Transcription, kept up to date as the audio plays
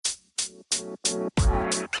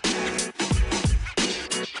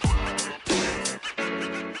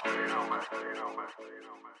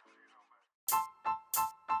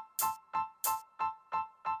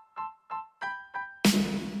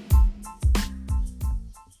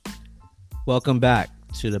Welcome back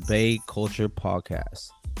to the Bay Culture Podcast.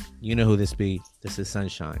 You know who this be. This is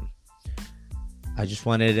Sunshine. I just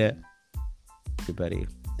wanted to everybody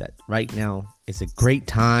that right now is a great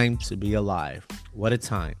time to be alive. What a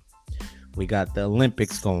time. We got the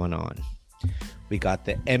Olympics going on. We got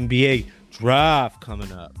the NBA draft coming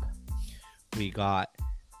up. We got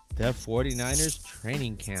the 49ers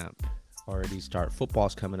training camp already start.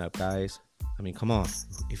 Football's coming up, guys. I mean, come on.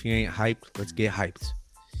 If you ain't hyped, let's get hyped.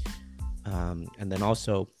 And then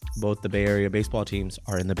also both the Bay Area baseball teams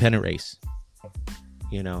are in the pennant race,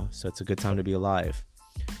 you know, so it's a good time to be alive.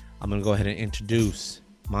 I'm going to go ahead and introduce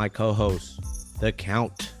my co-host, The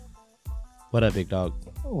Count. What up, big dog?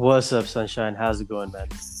 What's up, Sunshine? How's it going, man?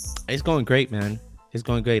 It's going great, man. It's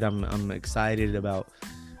going great. I'm excited about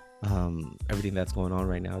everything that's going on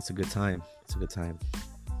right now. It's a good time. It's a good time.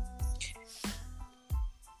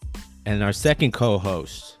 And our second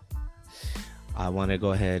co-host, I want to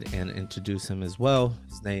go ahead and introduce him as well.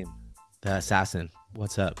 His name, the Assassin.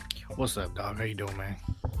 What's up? What's up, dog? How you doing, man?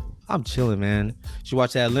 I'm chilling, man. Did you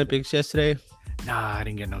watch the Olympics yesterday? Nah, I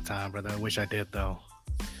didn't get no time, brother. I wish I did, though.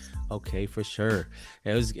 Okay, for sure.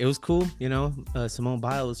 It was cool, you know. Simone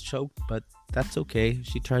Biles choked, but that's okay.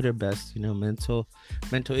 She tried her best, you know. Mental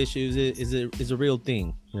issues is a real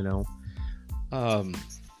thing, you know. All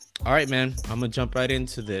right, man, I'm going to jump right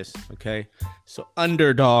into this, okay? So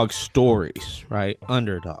underdog stories, right?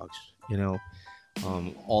 Underdogs, you know,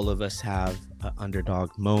 all of us have an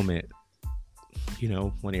underdog moment, you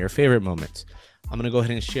know, one of your favorite moments. I'm going to go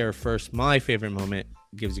ahead and share first my favorite moment.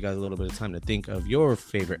 Gives you guys a little bit of time to think of your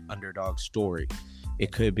favorite underdog story.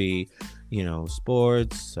 It could be, you know,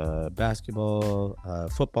 sports, basketball,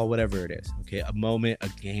 football, whatever it is, okay? A moment, a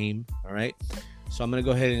game, all right? So I'm going to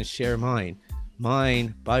go ahead and share mine.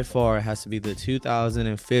 Mine, by far, has to be the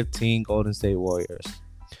 2015 Golden State Warriors.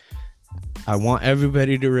 I want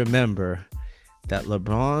everybody to remember that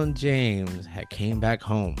LeBron James had came back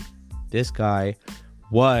home. This guy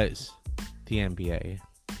was the NBA.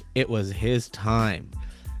 It was his time.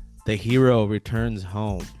 The hero returns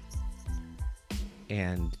home.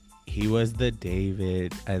 And he was the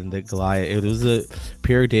David and the Goliath. It was a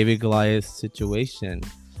pure David-Goliath situation,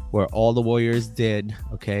 where all the Warriors did,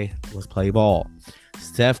 okay, was play ball.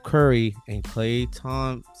 Steph Curry and Klay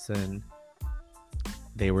Thompson,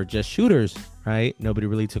 they were just shooters, right? Nobody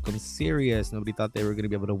really took them serious. Nobody thought they were going to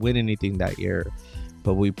be able to win anything that year.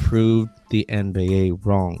 But we proved the NBA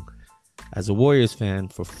wrong. As a Warriors fan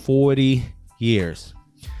for 40 years,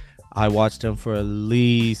 I watched them for at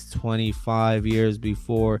least 25 years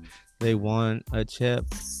before they won a chip.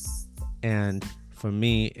 And for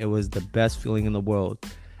me, it was the best feeling in the world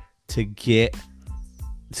to beat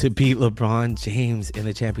LeBron James in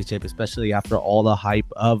the championship, especially after all the hype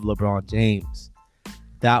of LeBron James.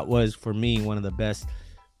 That was, for me, one of the best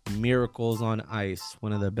miracles on ice,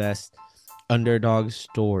 one of the best underdog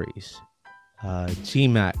stories.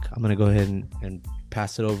 G-Mac, I'm going to go ahead and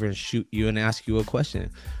pass it over and shoot you and ask you a question.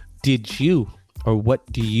 Did you, or what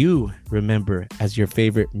do you remember as your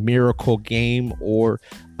favorite miracle game or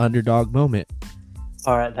underdog moment?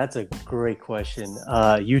 All right, that's a great question.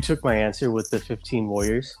 You took my answer with the 15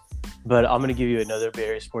 Warriors, but I'm going to give you another Bay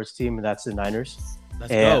Area sports team, and that's the Niners.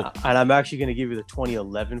 Let's go. And I'm actually going to give you the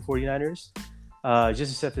 2011 49ers.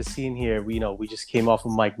 Just to set the scene here, we just came off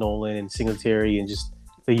of Mike Nolan and Singletary, and just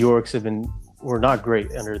the Yorks were not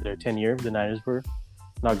great under their tenure. The Niners were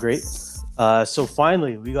not great. So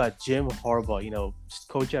finally, we got Jim Harbaugh, you know,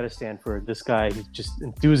 coach out of Stanford. This guy, he's just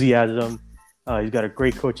enthusiasm. He's got a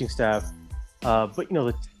great coaching staff. But, you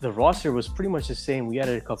know, the roster was pretty much the same. We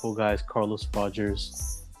added a couple of guys, Carlos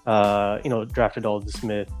Rogers, you know, drafted Aldon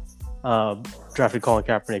Smith, drafted Colin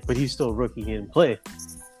Kaepernick, but he's still a rookie. He didn't play.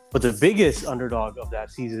 But the biggest underdog of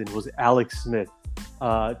that season was Alex Smith.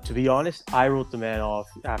 To be honest, I wrote the man off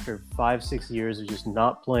after 5-6 years of just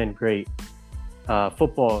not playing great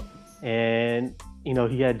football. And, you know,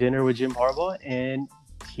 he had dinner with Jim Harbaugh, and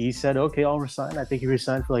he said, okay, I'll resign. I think he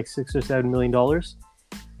resigned for like $6 or $7 million.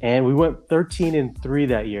 And we went 13-3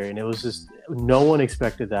 that year, and it was just no one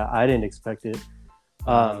expected that. I didn't expect it.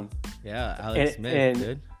 Alex Smith,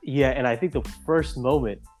 dude. Yeah, and I think the first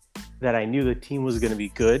moment that I knew the team was going to be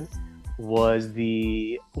good was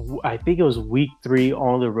I think it was week 3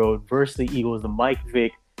 on the road versus the Eagles, the Mike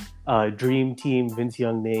Vick dream team, Vince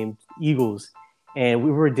Young named Eagles. And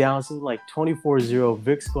we were down something like 24-0,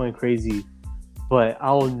 Vic's going crazy. But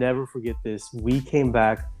I will never forget this. We came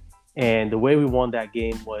back And the way we won that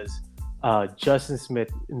game was Justin Smith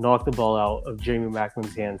knocked the ball out of Jeremy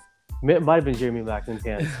Maclin's hands. It might have been Jeremy Maclin's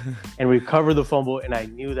hands, and recovered the fumble. And I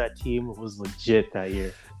knew that team was legit that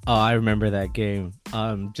year. Oh, I remember that game.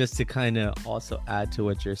 Just to kind of also add to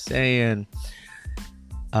what you're saying,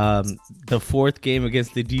 the fourth game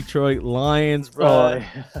against the Detroit Lions, bro.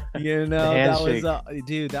 You know,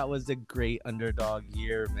 that was a great underdog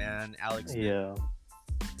year, man. Alex, yeah.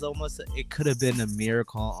 It could have been a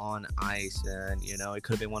miracle on ice, and you know, it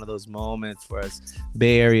could have been one of those moments for us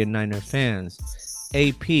Bay Area Niner fans.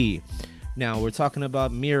 AP. Now we're talking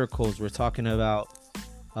about miracles. We're talking about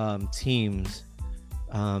teams.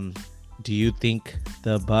 Do you think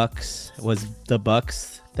the Bucks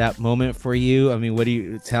that moment for you? I mean, what do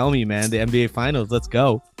you tell me, man? The NBA Finals, let's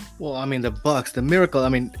go. Well, I mean, the Bucks, the miracle. I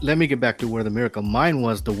mean, let me get back to where the miracle. Mine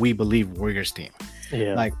was the We Believe Warriors team.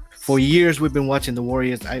 Yeah. Like for years, we've been watching the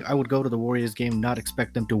Warriors. I would go to the Warriors game, not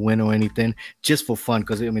expect them to win or anything, just for fun.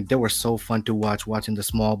 Because I mean, they were so fun to watch, watching the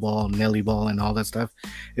small ball, Nelly ball, and all that stuff.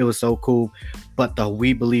 It was so cool. But the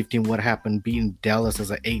We Believe team, what happened, beating Dallas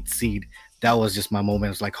as an 8th seed, that was just my moment. It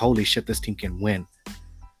was like, holy shit, this team can win.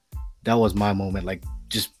 That was my moment. Like,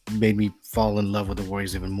 just made me fall in love with the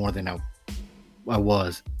Warriors even more than I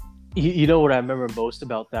was. You know what I remember most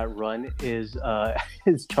about that run is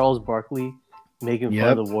Charles Barkley making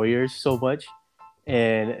fun of the Warriors so much,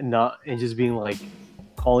 and just being like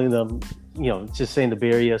calling them, you know, just saying the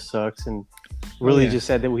Bay Area sucks, and really just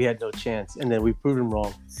said that we had no chance, and then we proved him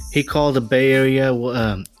wrong. He called the Bay Area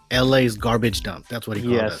LA's garbage dump. That's what he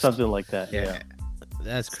called us. Yeah, something like that. Yeah.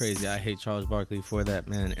 That's crazy. I hate Charles Barkley for that,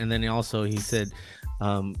 man. And then he said,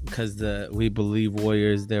 because the We Believe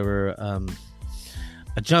Warriors, they were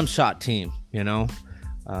a jump shot team, you know,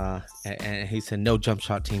 and he said no jump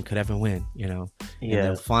shot team could ever win, you know. Yeah. And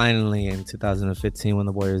then finally in 2015, when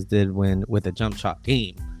the Warriors did win with a jump shot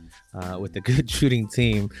team, with a good shooting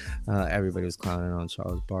team, everybody was clowning on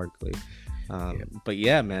Charles Barkley. But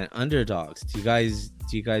yeah, man, underdogs. Do you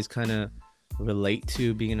guys kind of relate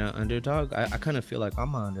to being an underdog? I kind of feel like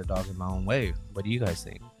I'm an underdog in my own way. What do you guys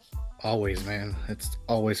think? Always, man. It's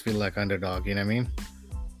always feel like underdog. You know what I mean?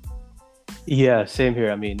 Yeah, same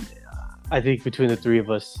here. I mean, I think between the three of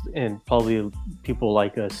us and probably people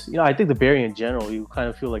like us, you know, I think the Bay Area in general, you kind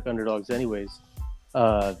of feel like underdogs anyways,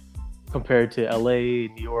 compared to LA,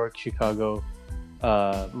 New York, Chicago,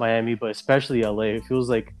 Miami, but especially LA. It feels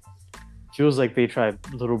like they tried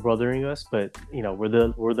little brothering us, but you know, we're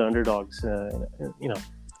the underdogs, you know.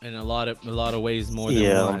 In a lot of ways more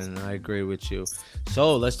than one, and I agree with you.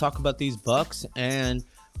 So let's talk about these Bucks and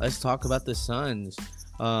let's talk about the Suns.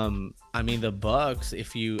 I mean, the Bucks,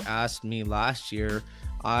 if you asked me last year,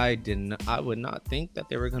 I would not think that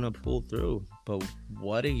they were going to pull through. But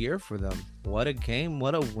what a year for them. What a game.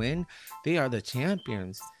 What a win. They are the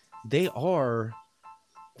champions. They are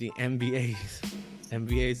the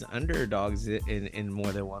NBA's underdogs in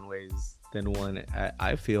more than one ways than one,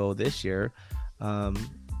 I feel, this year.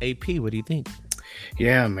 AP, what do you think?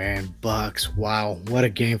 Yeah, man, Bucks. Wow, what a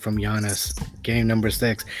game from Giannis. Game number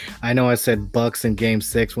 6. I know I said Bucks in game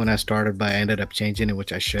 6 when I started, but I ended up changing it,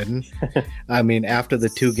 which I shouldn't. I mean, after the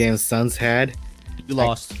 2 games Suns had, you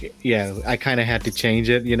lost. I kind of had to change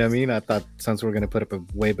it. You know what I mean? I thought Suns were going to put up a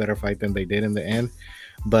way better fight than they did in the end.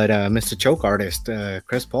 But Mr. Choke Artist,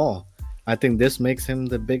 Chris Paul, I think this makes him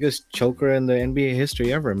the biggest choker in the NBA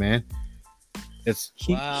history ever, man. I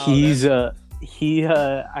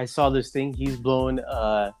saw this thing. He's blown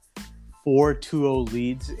 4-2-0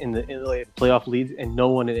 leads in the playoff leads, and no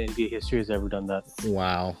one in NBA history has ever done that.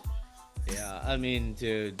 Wow. Yeah, I mean,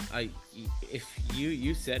 dude, if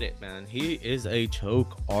you said it, man. He is a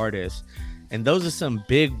choke artist, and those are some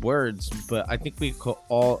big words, but I think we could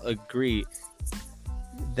all agree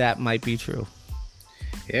that might be true.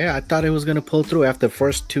 Yeah, I thought it was going to pull through after the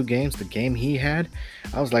first 2 games. The game he had,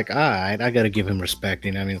 I was like, all right, I got to give him respect.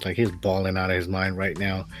 You know, I mean, it's like he's balling out of his mind right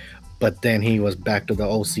now. But then he was back to the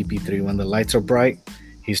old CP3. When the lights are bright,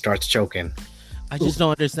 he starts choking. I just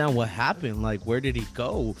don't understand what happened. Like, where did he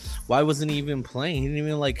go? Why wasn't he even playing? He didn't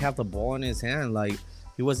even, like, have the ball in his hand. Like,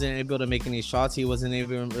 he wasn't able to make any shots. He wasn't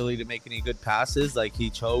able really to make any good passes. Like, he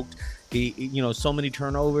choked. He, you know, so many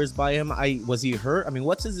turnovers by him. Was he hurt? I mean,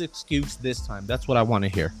 what's his excuse this time? That's what I want to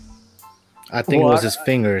hear. I think it was his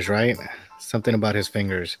fingers, right? Something about his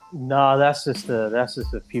fingers. No, that's just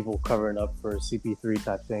the people covering up for a CP3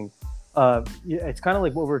 type thing. It's kind of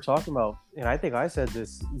like what we were talking about, and I think I said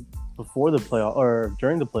this before the playoff or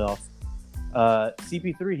during the playoffs.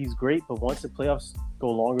 CP3, he's great, but once the playoffs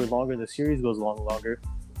go longer and longer, the series goes longer,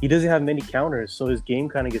 he doesn't have many counters, so his game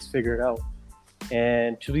kind of gets figured out.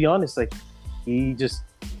 And to be honest, like he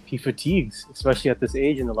he fatigues, especially at this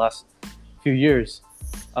age in the last few years.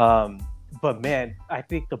 But man, I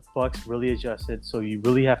think the Bucks really adjusted. So you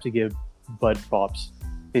really have to give Bud props.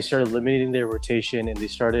 They started eliminating their rotation and they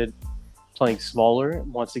started playing smaller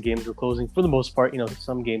once the games were closing. For the most part,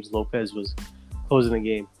 some games Lopez was closing the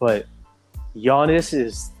game, but Giannis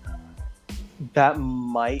is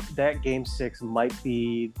that game 6 might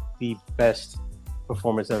be the best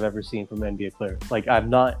performance I've ever seen from an NBA player. Like, I'm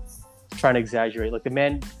not trying to exaggerate. Like, the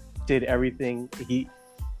man did everything. He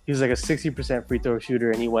was like a 60% free throw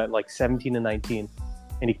shooter, and he went like 17-19,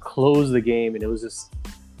 and he closed the game, and it was just.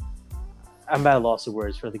 I'm at a loss of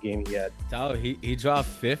words for the game he had. Oh, he dropped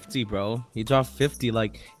 50, bro. He dropped 50.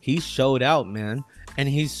 Like, he showed out, man. And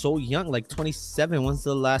he's so young, like 27. When's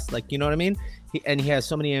the last, like, you know what I mean? He has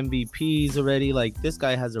so many MVPs already. Like, this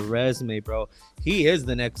guy has a resume, bro. He is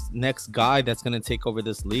the next guy that's gonna take over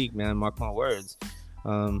this league, man. Mark my words.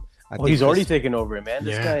 He's already taken over it, man.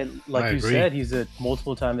 This guy, like I you agree. said, he's a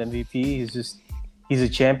multiple-time MVP. He's a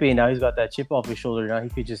champion. Now he's got that chip off his shoulder. Now he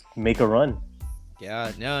could just make a run.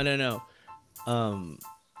 Yeah, no.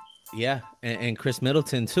 Yeah, and Chris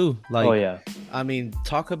Middleton too. Like, Oh yeah. I mean,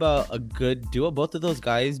 talk about a good duo. Both of those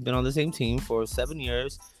guys been on the same team for 7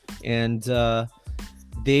 years, and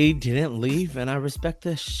they didn't leave, and I respect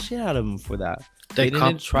the shit out of them for that. They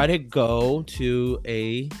didn't try to go to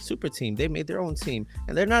a super team. They made their own team,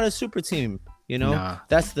 and they're not a super team. Nah.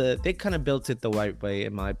 They kind of built it the right way,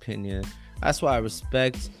 in my opinion. That's why I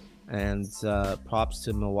respect. And props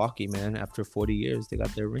to Milwaukee, man. After 40 years, they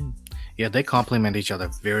got their ring. Yeah, they complement each other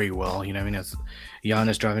very well. You know what I mean? It's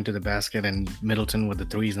Giannis driving to the basket and Middleton with the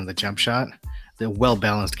threes and the jump shot. The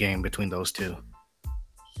well-balanced game between those two.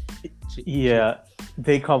 Yeah,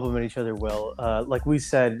 they complement each other well. Like we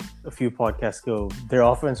said a few podcasts ago, their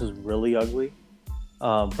offense was really ugly,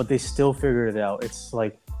 but they still figured it out. It's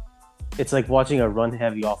like watching a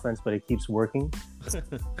run-heavy offense, but it keeps working.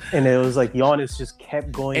 And it was like Giannis just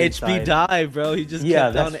kept going HB inside. dive, bro. He just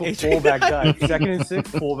Yeah, kept that's on fullback dive. 2nd and 6,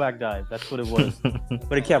 fullback dive. That's what it was.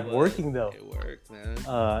 But it kept working though. It worked,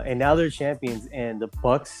 man. And now they're champions. And the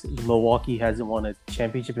Bucks, Milwaukee hasn't won a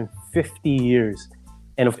championship in 50 years.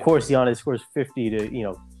 And of course, Giannis scores 50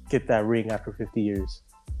 to get that ring after 50 years.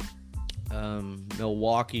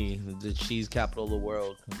 Milwaukee, the cheese capital of the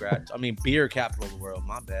world. Congrats. I mean, beer capital of the world.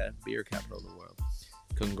 My bad. Beer capital of the world.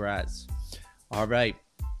 Congrats. All right.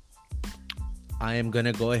 I am going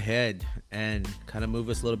to go ahead and kind of move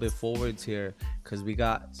us a little bit forwards here because we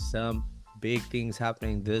got some big things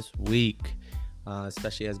happening this week,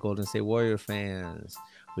 especially as Golden State Warrior fans.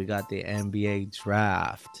 We got the NBA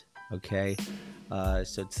draft. Okay.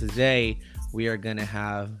 So today we are going to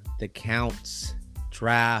have the Counts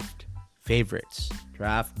draft favorites,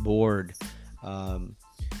 draft board.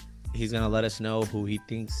 He's going to let us know who he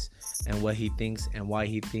thinks and what he thinks and why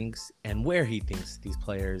he thinks and where he thinks these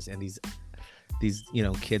players and these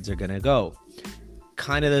kids are going to go.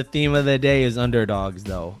 Kind of the theme of the day is underdogs,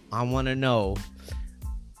 though. I want to know,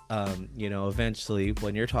 eventually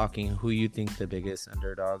when you're talking, who you think the biggest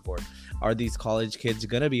underdog, or are these college kids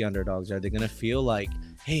going to be underdogs? Are they going to feel like,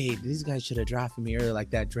 hey, these guys should have drafted me earlier, like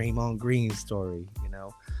that Draymond Green story,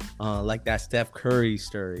 like that Steph Curry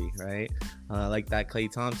story, right? Like that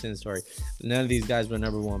Klay Thompson story. None of these guys were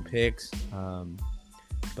number 1 picks,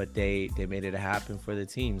 but they made it happen for the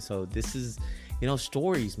team. So this is,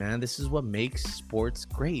 stories, man. This is what makes sports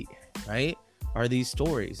great, right? Are these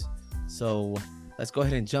stories. So let's go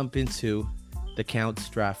ahead and jump into the Counts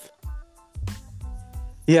draft.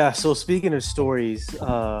 Yeah, so speaking of stories,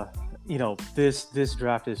 this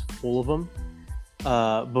draft is full of them.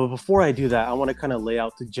 But before I do that, I want to kind of lay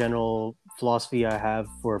out the general philosophy I have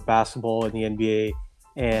for basketball and the NBA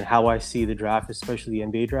and how I see the draft, especially the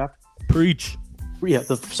NBA draft. Preach. Yeah.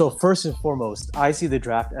 So first and foremost, I see the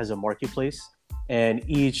draft as a marketplace, and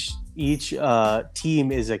each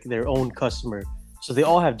team is like their own customer. So they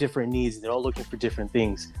all have different needs. And they're all looking for different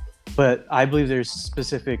things. But I believe there's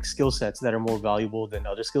specific skill sets that are more valuable than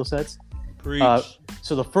other skill sets. Preach.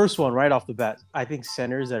 So the first one, right off the bat, I think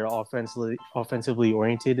centers that are offensively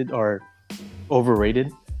oriented are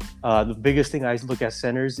overrated. The biggest thing I look at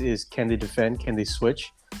centers is, can they defend? Can they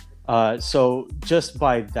switch? So just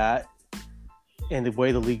by that and the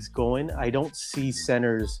way the league's going, I don't see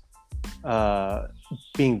centers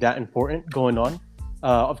being that important going on.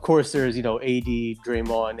 Of course, there's AD,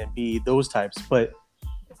 Draymond, and B, those types, but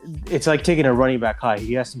it's like taking a running back high.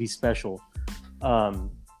 He has to be special.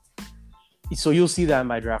 So you'll see that in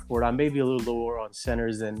my draft board. I'm maybe a little lower on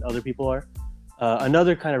centers than other people are.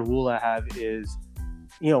 Another kind of rule I have is,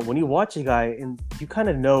 when you watch a guy, and you kind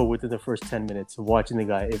of know within the first 10 minutes of watching the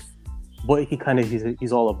guy if what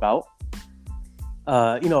he's all about.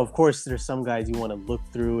 Of course, there's some guys you want to look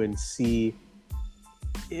through and see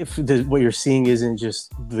if what you're seeing isn't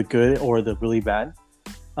just the good or the really bad.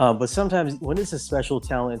 But sometimes when it's a special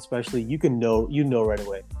talent, especially, you know right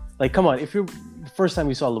away. Like, come on, if you're the first time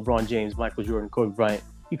you saw LeBron James, Michael Jordan, Kobe Bryant,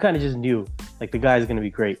 you kind of just knew like the guy's going to be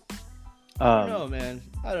great. I don't know, man.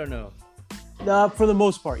 I don't know. For the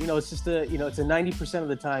most part, it's just it's a 90% of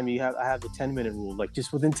the time I have the 10-minute rule. Like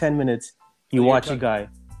just within 10 minutes, you watch a guy.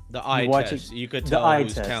 The eye test. You could tell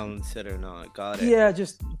who's talented or not. Got it. Yeah,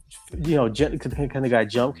 just can the guy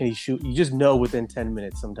jump? Can he shoot? You just know within 10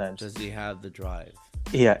 minutes sometimes. Does he have the drive?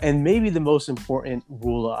 Yeah, and maybe the most important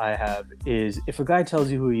rule I have is if a guy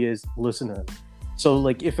tells you who he is, listen to him. So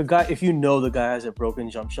like if you know the guy has a broken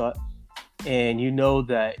jump shot, and you know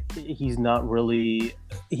that he's not really,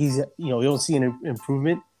 you don't see an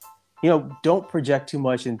improvement, don't project too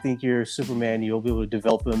much and think you're Superman. You'll be able to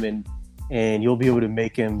develop him and you'll be able to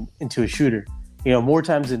make him into a shooter. More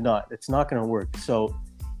times than not, it's not going to work. So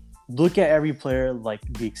look at every player like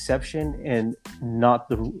the exception and not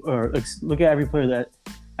look at every player that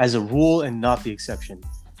as a rule and not the exception.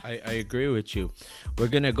 I agree with you. We're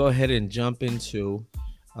going to go ahead and jump into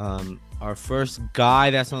our first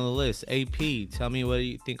guy that's on the list. AP, tell me what do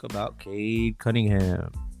you think about Cade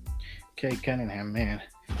Cunningham? Cade Cunningham, man.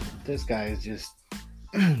 This guy is just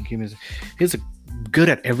he's good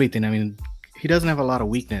at everything. I mean, he doesn't have a lot of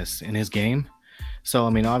weakness in his game. So, I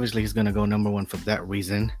mean, obviously he's going to go number one for that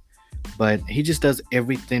reason. But he just does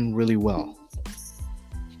everything really well.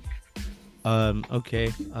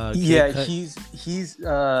 Okay. He's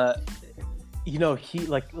he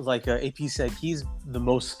like AP said, he's the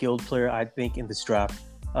most skilled player I think in this draft.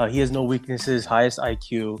 He has no weaknesses, highest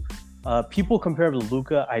IQ. People compare him to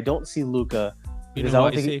Luka. I don't see Luka because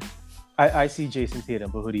I see Jason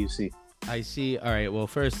Tatum. But who do you see? I see. All right. Well,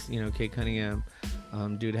 first, Cade Cunningham,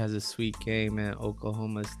 dude has a sweet game at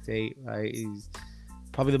Oklahoma State. Right? He's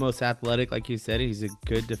probably the most athletic, like you said. He's a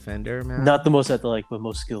good defender, man. Not the most athletic, but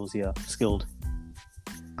most skilled.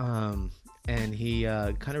 And he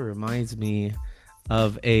kind of reminds me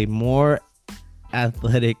of a more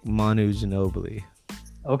athletic Manu Ginobili.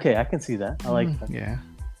 Okay, I can see that. I like that. Yeah.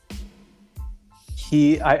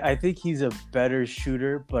 I think he's a better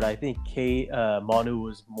shooter, but I think Manu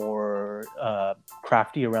was more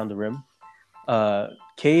crafty around the rim.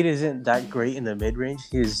 Cade isn't that great in the mid range.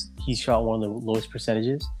 He shot one of the lowest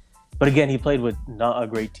percentages, but again, he played with not a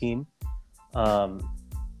great team.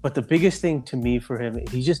 But the biggest thing to me for him,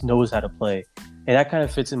 he just knows how to play, and that kind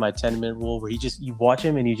of fits in my 10-minute rule, where you watch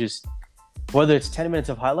him and you just, whether it's 10 minutes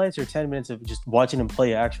of highlights or 10 minutes of just watching him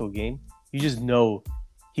play an actual game, you just know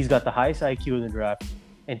he's got the highest IQ in the draft,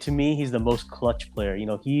 and to me, he's the most clutch player. He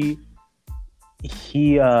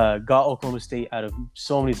got Oklahoma State out of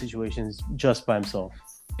so many situations just by himself.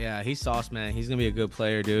 Yeah, he's sauce, man. He's gonna be a good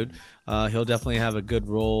player, dude. He'll definitely have a good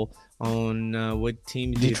role on what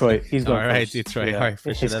team? Detroit. He's going all right, first. Detroit. Yeah. All right,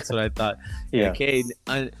 for sure. That's what I thought. Yeah, Cade,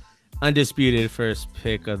 undisputed first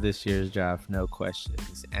pick of this year's draft, no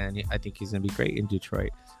questions. And I think he's gonna be great in Detroit.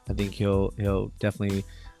 I think he'll definitely,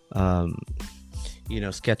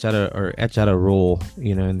 sketch out or etch out a role,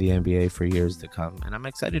 in the NBA for years to come. And I'm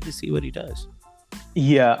excited to see what he does.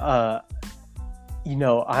 Yeah,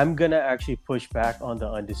 I'm gonna actually push back on the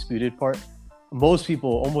undisputed part. Most people,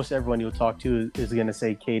 almost everyone you'll talk to is gonna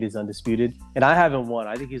say Cade is undisputed, and I haven't won.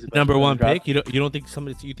 I think he's the best number one pick. You don't think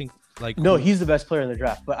somebody? You think like no? He's the best player in the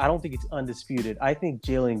draft, but I don't think it's undisputed. I think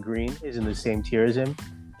Jalen Green is in the same tier as him,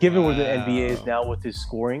 given where the NBA is now with his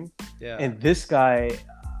scoring. Yeah. And this guy,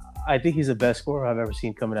 I think he's the best scorer I've ever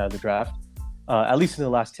seen coming out of the draft, at least in the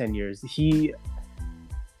last 10 years.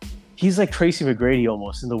 He's like Tracy McGrady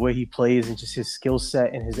almost in the way he plays and just his skill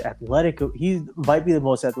set and his athletic. He might be the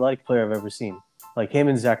most athletic player I've ever seen. Like him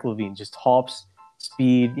and Zach LaVine, just hops,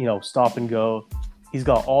 speed, stop and go. He's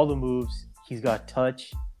got all the moves. He's got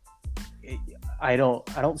touch. I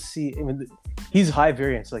don't see. I mean, he's high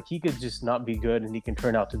variance. Like he could just not be good, and he can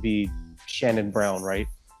turn out to be Shannon Brown, right?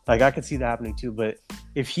 Like I could see that happening too. But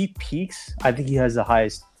if he peaks, I think he has the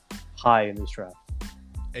highest high in this draft.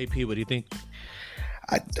 AP, what do you think?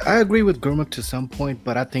 I agree with Gurmuk to some point,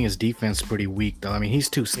 but I think his defense is pretty weak, though. I mean, he's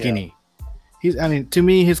too skinny. Yeah. To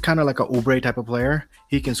me, he's kind of like a Oubre type of player.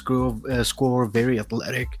 He can score, very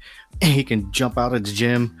athletic. He can jump out of the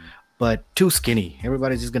gym, but too skinny.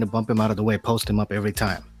 Everybody's just going to bump him out of the way, post him up every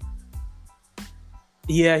time.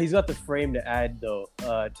 Yeah, he's got the frame to add, though,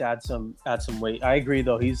 to add some weight. I agree,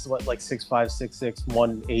 though. He's like 6'5", 6'6",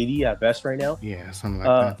 180 at best right now. Yeah, something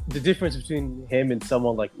like that. The difference between him and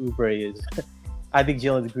someone like Oubre is... I think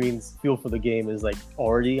Jalen Green's feel for the game is like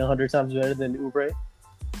already 100 times better than Oubre.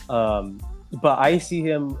 But I see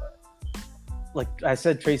him like I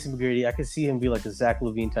said, Tracy McGrady. I could see him be like a Zach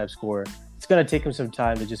LaVine type scorer. It's gonna take him some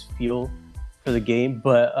time to just feel for the game,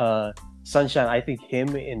 but Sunshine, I think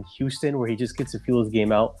him in Houston, where he just gets to feel his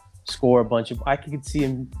game out, score a bunch of. I could see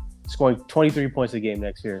him scoring 23 points a game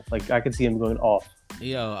next year. Like I could see him going off.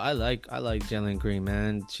 Yo, I like Jalen Green,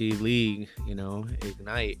 man. G League,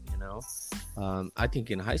 Ignite, I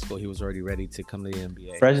think in high school he was already ready to come to the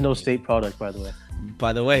NBA. Fresno State product, by the way.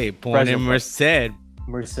 By the way, born in Merced. Dead,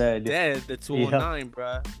 the 209,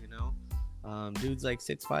 bruh. Dude's like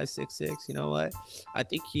 6'5", 6'6". You know what? I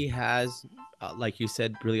think he has, like you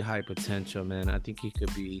said, really high potential, man. I think he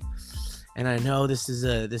could be. And I know this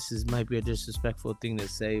might be a disrespectful thing to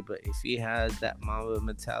say, but if he has that Mamba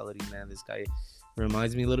mentality, man, this guy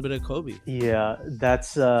reminds me a little bit of Kobe. Yeah,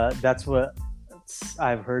 that's what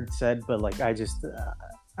I've heard said, but like I just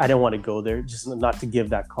I don't want to go there, just not to give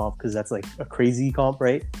that comp because that's like a crazy comp,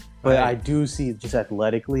 right? But right. I do see just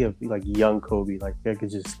athletically of like young Kobe, like I could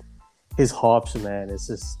just his hops, man, it's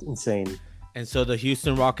just insane. And so the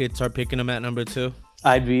Houston Rockets are picking him at number 2.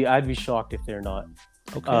 I'd be shocked if they're not.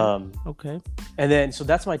 Okay. And then so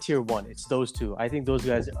that's my tier 1. It's those two. I think those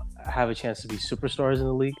guys have a chance to be superstars in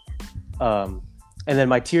the league. And then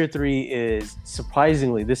my tier 3 is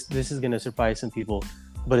surprisingly this is gonna surprise some people,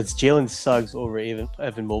 but it's Jalen Suggs over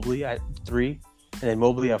Evan Mobley at 3, and then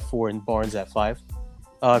Mobley at 4 and Barnes at 5.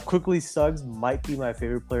 Quickly, Suggs might be my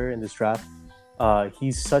favorite player in this draft.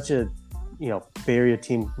 He's such a Bay Area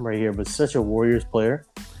team right here, but such a Warriors player.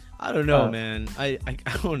 I don't know, man. I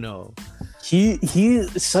don't know. He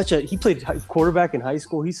played quarterback in high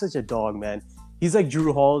school. He's such a dog, man. He's like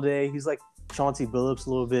Drew Holiday. He's like Chauncey Billups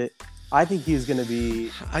a little bit. I think he's gonna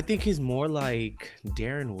be. I think he's more like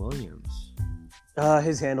Darren Williams.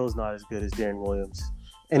 His handle is not as good as Darren Williams,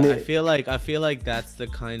 and I feel like that's the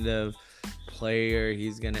kind of player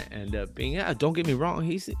he's gonna end up being. Yeah, don't get me wrong.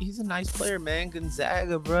 He's a nice player, man.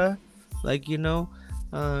 Gonzaga, bruh. Like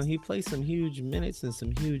he played some huge minutes in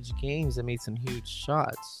some huge games and made some huge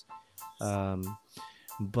shots.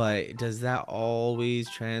 But does that always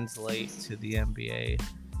translate to the NBA?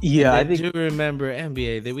 Yeah, I do remember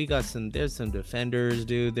NBA that there's some defenders,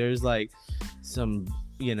 dude. There's like some,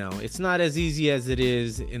 it's not as easy as it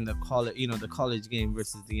is in the college game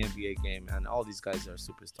versus the NBA game, and all these guys are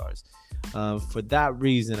superstars. For that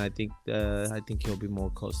reason, I think he'll be more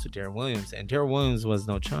close to Darren Williams, and Darren Williams was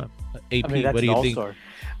no chump. AP, what do you think?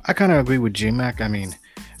 I kind of agree with J-Mac. I mean,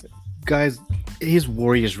 guys, he's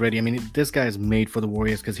Warriors ready. I mean, this guy is made for the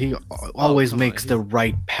Warriors because he always makes the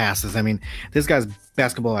right passes. I mean, this guy's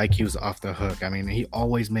basketball IQ is off the hook. I mean, he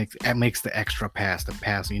always makes the extra pass, the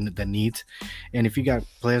pass that needs. And if you got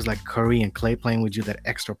players like Curry and Clay playing with you, that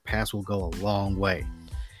extra pass will go a long way.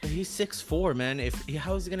 He's 6'4", man.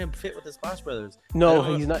 How is he gonna fit with the Splash Brothers?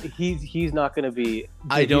 No, he's not. He's not gonna be.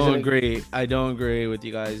 I don't agree. I don't agree with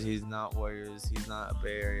you guys. He's not Warriors. He's not a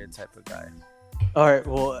Bay Area type of guy. All right.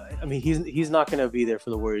 Well, I mean, he's not gonna be there for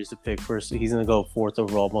the Warriors to pick first. He's gonna go 4th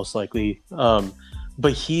overall, most likely.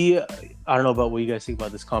 But I don't know about what you guys think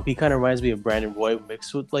about this comp. He kind of reminds me of Brandon Roy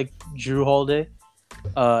mixed with like Drew Holiday.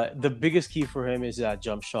 The biggest key for him is that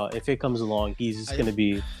jump shot. If it comes along, he's just gonna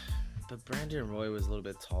be. But Brandon Roy was a little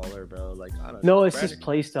bit taller, bro. Like I don't know. No, it's Brandon... his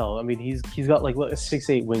play style. I mean, he's got like a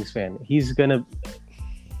 6'8" wingspan. He's gonna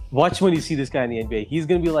watch when you see this guy in the NBA. He's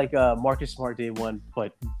gonna be like Marcus Smart day 1,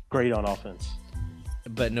 but great on offense.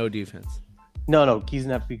 But no defense. No, he's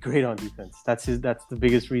gonna have to be great on defense. That's the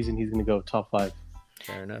biggest reason he's gonna go top 5.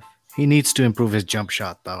 Fair enough. He needs to improve his jump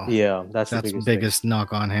shot, though. Yeah, that's the biggest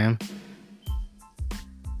knock on him.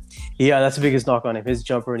 Yeah, that's the biggest knock on him. His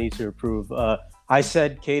jumper needs to improve. I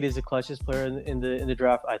said Cade is the clutchest player in the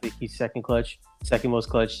draft. I think he's second most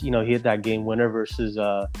clutch. He hit that game winner versus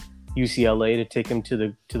UCLA to take him to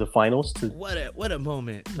the finals. What a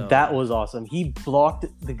moment! Though. That was awesome. He blocked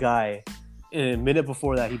the guy. A minute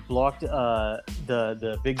before that, he blocked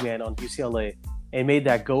the big man on UCLA and made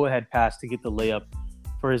that go-ahead pass to get the layup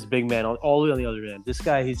for his big man all the way on the other end. This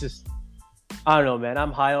guy, he's just, I don't know, man.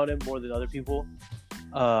 I'm high on him more than other people,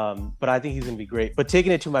 but I think he's going to be great. But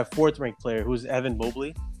taking it to my 4th-ranked player, who's Evan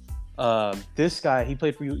Mobley, this guy, he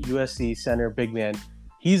played for USC center, big man.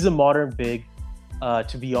 He's a modern big.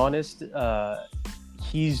 To be honest,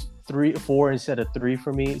 he's 4 instead of 3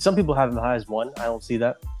 for me. Some people have him high as 1. I don't see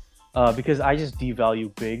that. Because I just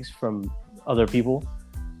devalue bigs from other people.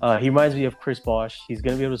 He reminds me of Chris Bosh. He's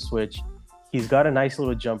going to be able to switch. He's got a nice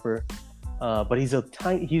little jumper, but he's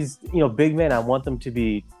big man. I want them to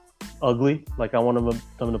be ugly. Like I want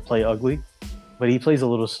them to play ugly, but he plays a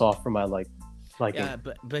little soft for my like. Yeah,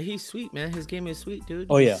 but he's sweet, man. His game is sweet, dude.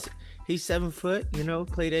 Oh yeah. He's 7 foot,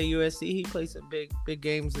 played at USC. He plays some big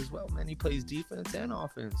games as well, man. He plays defense and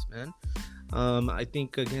offense, man. I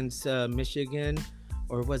think against Michigan,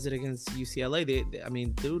 or was it against UCLA? I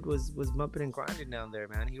mean, dude was bumping and grinding down there,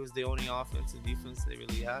 man. He was the only offense and defense they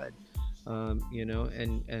really had.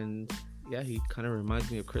 And yeah, he kind of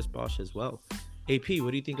reminds me of Chris Bosh as well. AP,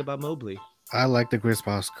 what do you think about Mobley? I like the Chris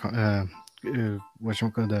Bosh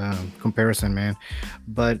comparison, man.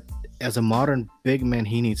 But as a modern big man,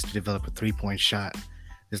 he needs to develop a 3-point shot.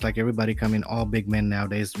 It's like everybody coming, all big men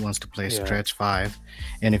nowadays wants to play stretch 5,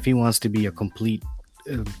 and if he wants to be a complete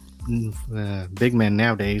big man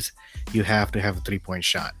nowadays, you have to have a 3-point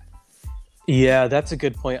shot. Yeah, that's a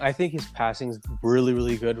good point. I think his passing's really,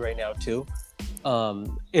 really good right now too.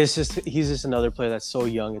 It's just he's just another player that's so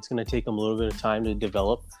young. It's going to take him a little bit of time to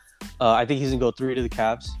develop. I think he's going to go 3 to the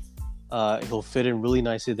Cavs. He'll fit in really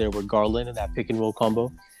nicely there with Garland and that pick and roll combo.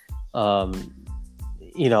 I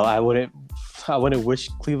wouldn't wish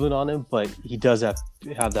Cleveland on him, but he does have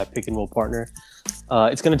that pick and roll partner.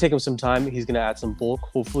 It's going to take him some time. He's going to add some bulk.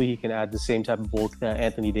 Hopefully, he can add the same type of bulk that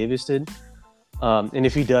Anthony Davis did. And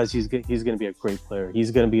if he does, he's going to be a great player.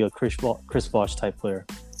 He's going to be a Chris Bosh type player.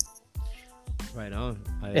 Right on.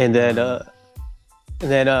 And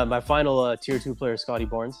then my final tier 2 player, Scotty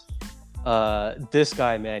Barnes. This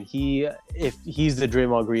guy, man, if he's the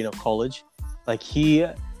Draymond Green of college, like he's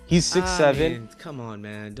 6'7". Come on,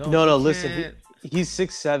 man. Listen. He's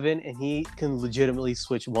 6'7", and he can legitimately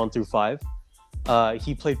switch 1 through 5.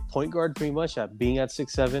 He played point guard pretty much at being at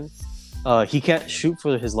 6'7". He can't shoot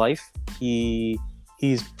for his life. He's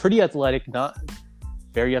pretty athletic, not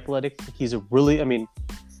very athletic. He's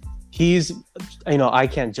I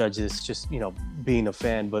can't judge this, just being a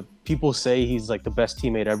fan, but people say he's like the best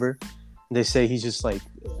teammate ever. They say he's just like,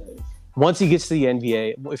 once he gets to the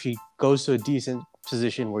NBA, if he goes to a decent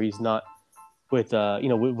position where he's not with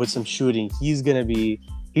with some shooting, he's gonna be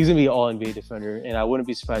an all NBA defender, and I wouldn't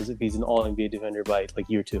be surprised if he's an all NBA defender by like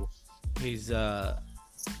year 2. He's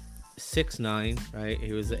 6'9", right?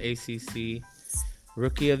 He was the ACC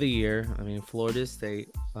Rookie of the Year. I mean, Florida State.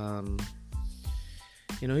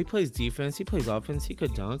 He plays defense. He plays offense. He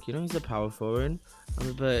could dunk. He's a power forward.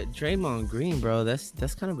 But Draymond Green, bro,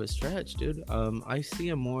 that's kind of a stretch, dude. I see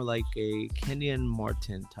him more like a Kenyon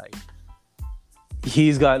Martin type.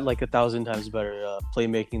 He's got like 1,000 times better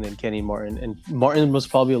playmaking than Kenny Martin, and Martin was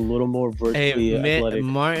probably a little more vertically athletic.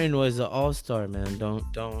 Martin was an all-star, man. Don't.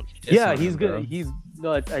 Yeah, he's good.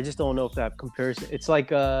 I just don't know if that comparison. It's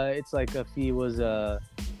like if he was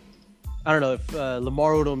I don't know if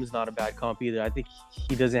Lamar Odom is not a bad comp either. I think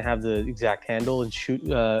he doesn't have the exact handle and shoot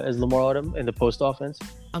as Lamar Odom in the post offense.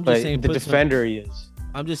 I'm just saying, the defender he is.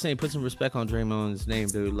 I'm just saying, put some respect on Draymond's name,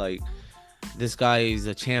 dude. Like, this guy is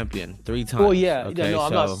a champion 3 times. Well, yeah. Okay,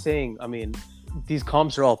 I'm not saying. I mean, these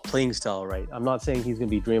comps are all playing style, right? I'm not saying he's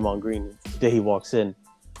gonna be Draymond Green the day he walks in.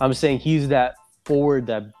 I'm saying he's that forward,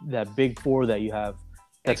 that big four that you have.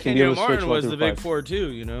 That's gonna be able to switch. Martin was the big four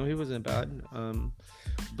too. He wasn't bad.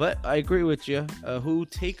 But I agree with you. Who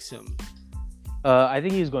takes him? I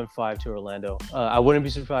think he's going 5 to Orlando. I wouldn't be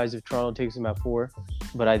surprised if Toronto takes him at 4,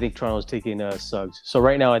 but I think Toronto's taking Suggs. So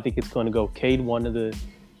right now, I think it's going to go Cade 1 to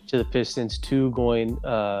the Pistons, 2 going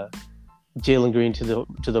Jalen Green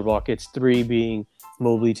to the Rockets, 3 being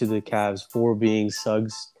Mobley to the Cavs, 4 being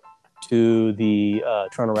Suggs to the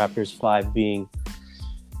Toronto Raptors, 5 being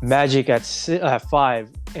Magic at 5.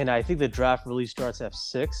 And I think the draft really starts at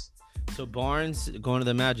 6. So Barnes going to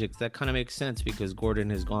the Magic, that kind of makes sense because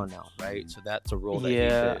Gordon is gone now, right? So that's a role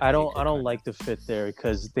that I don't like the fit there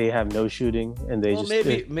because they have no shooting and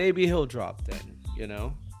maybe he'll drop then,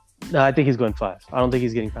 No, I think he's going 5. I don't think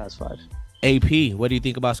he's getting past 5. AP, what do you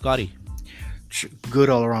think about Scotty? Good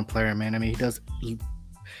all around player, man. I mean,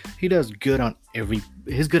 he does good on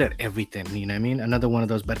he's good at everything, you know what I mean? Another one of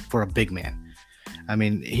those, but for a big man. I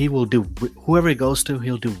mean, he will do whoever he goes to,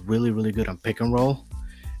 he'll do really, really good on pick and roll.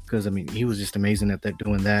 Because, I mean, he was just amazing at that,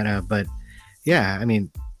 doing that. But, yeah, I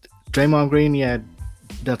mean, Draymond Green, yeah,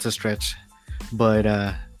 that's a stretch. But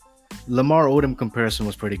Lamar Odom comparison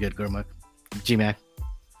was pretty good, G-Mac.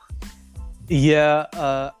 Yeah,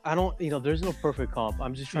 I don't, there's no perfect comp.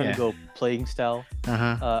 I'm just trying to go playing style.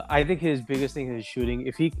 I think his biggest thing is shooting.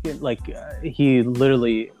 If he can, he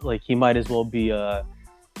literally, he might as well be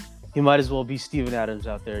Steven Adams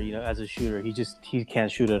out there, as a shooter. He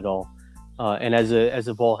can't shoot at all. And as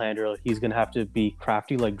a ball handler, he's gonna have to be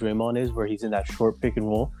crafty like Draymond is, where he's in that short pick and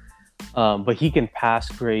roll. But he can pass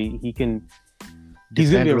great. He's gonna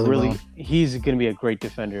be a great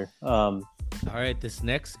defender. All right, this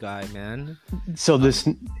next guy, man. So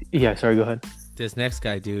sorry, go ahead. This next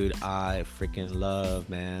guy, dude, I freaking love,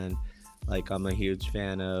 man. I'm a huge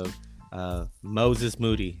fan of Moses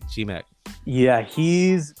Moody, G-Mac. Yeah,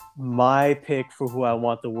 he's my pick for who I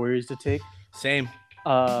want the Warriors to take. Same.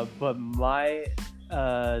 But my,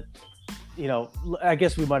 I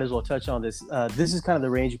guess we might as well touch on this. This is kind of the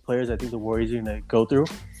range of players I think the Warriors are going to go through.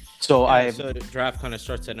 So so the draft kind of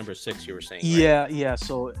starts at number 6. You were saying, right? Yeah.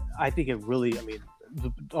 So I think it really,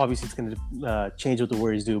 obviously it's going to change what the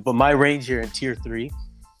Warriors do. But my range here in tier 3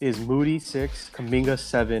 is Moody 6, Kuminga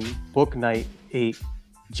 7, Book Knight 8,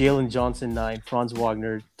 Jalen Johnson 9, Franz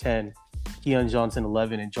Wagner 10, Keon Johnson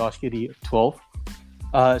 11, and Josh Giddey 12.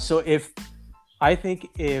 So I think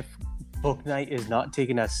if Book Knight is not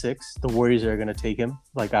taken at 6, the Warriors are going to take him.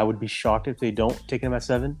 Like, I would be shocked if they don't take him at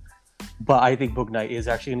 7. But I think Book Knight is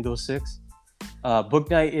actually going to go 6. Book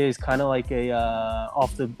Knight is kind of like a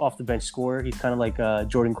off the bench scorer. He's kind of like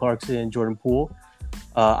Jordan Clarkson, Jordan Poole.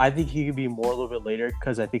 I think he could be more a little bit later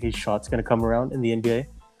because I think his shot's going to come around in the NBA.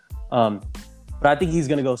 But I think he's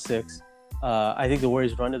going to go 6. I think the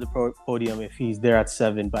Warriors run to the podium if he's there at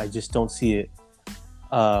 7, but I just don't see it.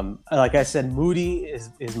 Like I said, Moody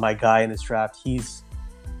is my guy in this draft. He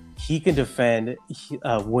can defend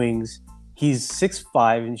wings. He's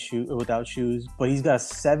 6'5" and shoot without shoes, but he's got a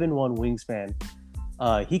 7'1" wingspan.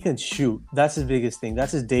 He can shoot. That's his biggest thing.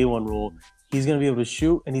 That's his day one rule. He's going to be able to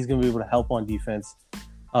shoot, and he's going to be able to help on defense.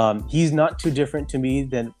 He's not too different to me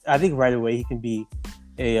than I think right away he can be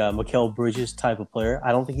a Mikal Bridges type of player.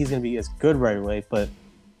 I don't think he's going to be as good right away, but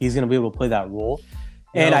he's going to be able to play that role.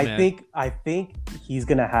 And I think he's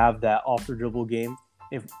going to have that off the dribble game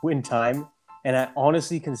in time. And I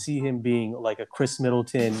honestly can see him being like a Chris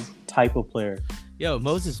Middleton type of player. Yo,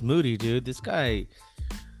 Moses Moody, dude. This guy,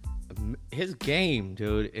 his game,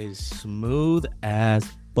 dude, is smooth as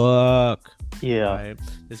fuck. Yeah. Right?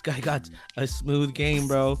 This guy got a smooth game,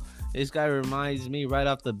 bro. This guy reminds me right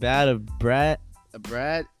off the bat of Bradley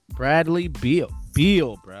Beal,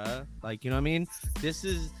 bruh. Like, you know what I mean? This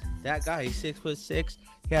is that guy. He's 6'6".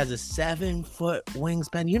 He has a 7-foot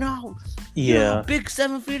wingspan. You know how big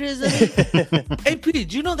 7 feet is. AP, do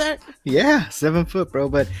you know that? Yeah, 7 foot, bro.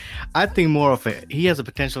 But I think more of it. He has a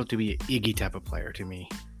potential to be an Iggy type of player to me.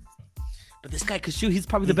 But this guy could shoot. He's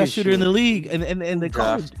probably the best shooter in the league and in the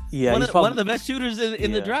college. Yeah, one of the best shooters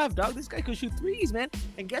in the draft, dog. This guy could shoot threes, man.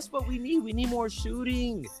 And guess what we need? We need more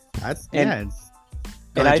shooting. I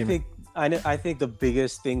think the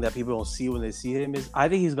biggest thing that people don't see when they see him is I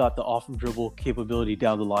think he's got the off dribble capability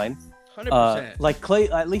down the line. 100%. Like Clay,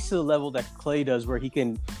 at least to the level that Clay does, where he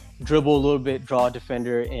can dribble a little bit, draw a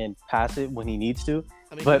defender, and pass it when he needs to.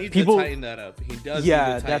 I mean, but he needs to tighten that up. He does.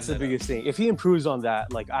 Yeah, that's the biggest thing. If he improves on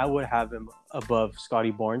that, like I would have him above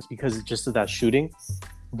Scotty Barnes because just of that shooting.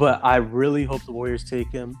 But I really hope the Warriors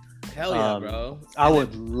take him. Hell yeah, bro! I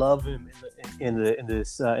would love him in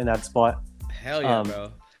that spot. Hell yeah,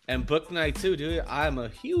 bro! And Book Knight too, dude. I'm a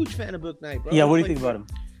huge fan of Book Knight, bro. Yeah, what do you think about him?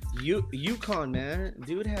 UConn, man.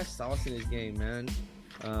 Dude has sauce in his game, man.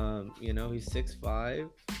 He's 6'5".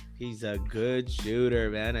 He's a good shooter,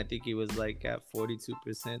 man. I think he was like at 42%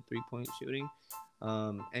 3-point shooting.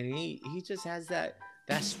 And he just has that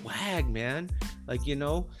swag, man. Like,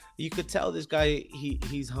 you could tell this guy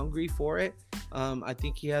he's hungry for it. I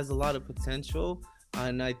think he has a lot of potential.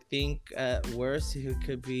 And I think at worst he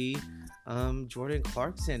could be Jordan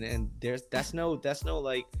Clarkson, and that's no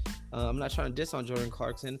like I'm not trying to diss on Jordan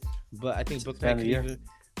Clarkson, but I think Book Knight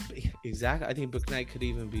I think Book Knight could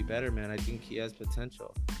even be better, man. I think he has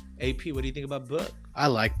potential. AP, what do you think about Book? I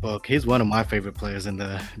like Book. He's one of my favorite players in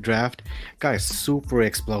the draft. Guy's super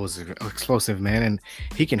explosive, man, and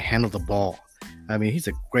he can handle the ball. I mean, he's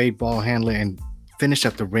a great ball handler and finish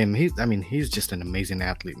at the rim. He's just an amazing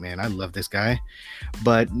athlete, man. I love this guy.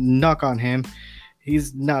 But knock on him,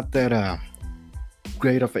 he's not that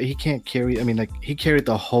great of he can't carry. He carried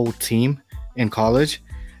the whole team in college.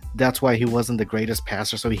 That's why he wasn't the greatest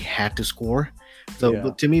passer, so he had to score.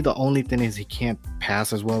 So to me, the only thing is he can't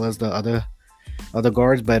pass as well as the other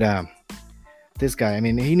guards. But this guy,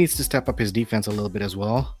 he needs to step up his defense a little bit as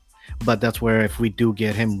well. But that's where if we do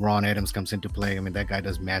get him, Ron Adams comes into play. That guy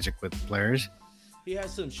does magic with players. He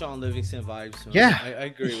has some Sean Livingston vibes. So yeah, I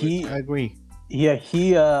agree. I agree. Yeah,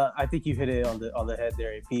 I think you hit it on the head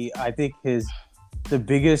there, AP. I think the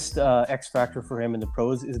biggest X factor for him in the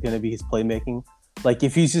pros is going to be his playmaking. Like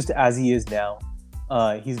if he's just as he is now,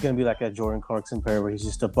 he's going to be like a Jordan Clarkson player where he's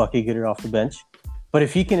just a bucket getter off the bench. But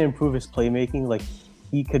if he can improve his playmaking, like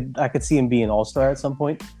I could see him being an all-star at some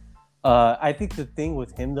point. I think the thing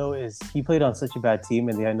with him though is he played on such a bad team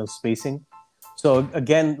and they had no spacing. So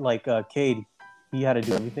again, like Cade, he had to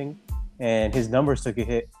do everything, and his numbers took a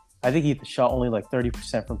hit. I think he shot only like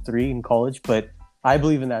 30% from 3 in college, but I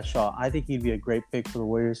believe in that shot. I think he'd be a great pick for the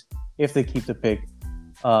Warriors if they keep the pick.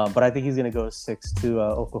 But I think he's going to go 6 to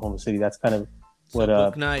Oklahoma City. That's kind of what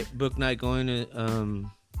Book Knight going to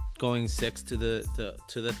going 6 to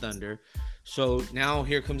the Thunder. So now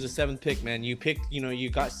here comes the 7th pick, man. You picked, you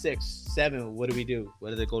got 6, 7. What do we do?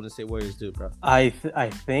 What do the Golden State Warriors do, bro? I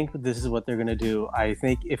think this is what they're gonna do. I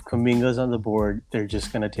think if Kuminga's on the board, they're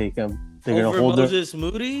just gonna take him. They're gonna hold Moses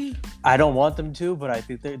Moody. I don't want them to, but I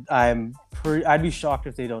think I'd be shocked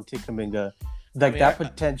if they don't take Kuminga. That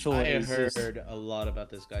potential. I heard a lot about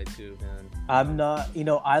this guy too, man. I'm not.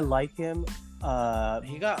 I like him.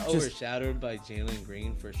 He got overshadowed by Jalen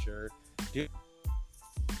Green for sure. Dude,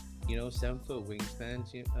 7-foot wingspan.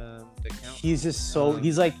 The count. He's just so.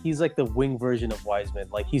 He's like the wing version of Wiseman.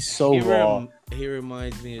 Like he's so raw. He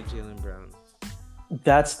reminds me of Jaylen Brown.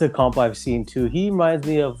 That's the comp I've seen too. He reminds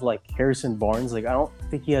me of like Harrison Barnes. Like I don't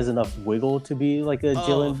think he has enough wiggle to be like a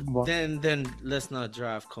Jalen. Then let's not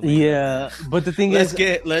draft. Yeah, but the thing let's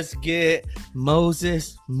get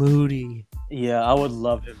Moses Moody. Yeah, I would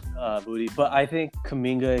love him, Moody. But I think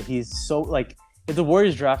Kuminga, he's so like. If the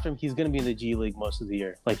Warriors draft him, he's gonna be in the G League most of the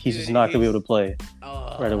year. Like he's just not gonna be able to play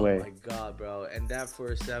right away. Oh my god, bro! And that for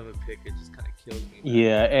a 7 pick, it just kind of kills me. Man.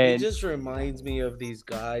 Yeah, and it just reminds me of these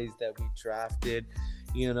guys that we drafted,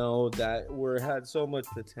 that had so much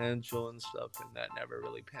potential and stuff, and that never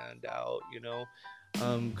really panned out.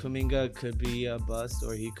 Kuminga could be a bust,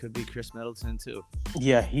 or he could be Chris Middleton too.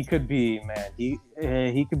 Yeah, he could be, man. He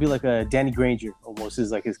could be like a Danny Granger almost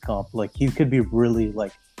is like his comp. Like he could be really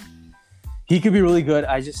like. He could be really good.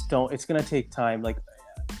 I just don't. It's gonna take time. Like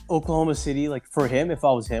Oklahoma City, like for him, if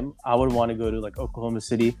I was him, I would want to go to like Oklahoma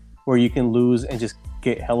City, where you can lose and just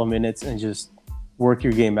get hella minutes and just work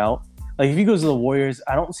your game out. Like if he goes to the Warriors,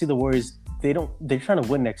 I don't see the Warriors. They're trying to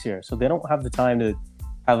win next year, so they don't have the time to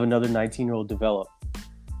have another 19-year-old develop.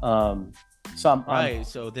 So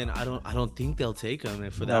then I don't think they'll take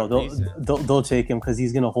him for that reason. They'll take him because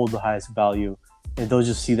he's gonna hold the highest value, and they'll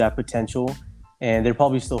just see that potential. And they're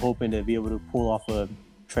probably still hoping to be able to pull off a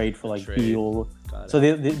trade for like Beal. So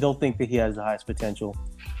they'll think that he has the highest potential.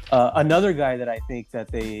 Another guy that I think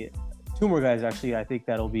that two more guys actually, I think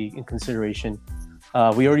that'll be in consideration.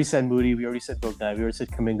 We already said Moody, we already said Bogdan, we already said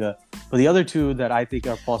Kuminga. But the other two that I think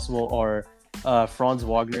are possible are Franz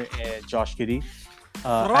Wagner and Josh Giddey.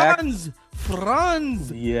 Franz!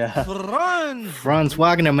 Yeah. Franz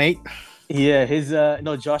Wagner, mate. Yeah,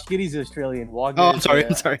 Josh Giddey's Australian. Wagner. Oh, I'm sorry.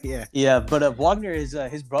 Yeah. Yeah, but Wagner is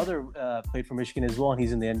his brother played for Michigan as well, and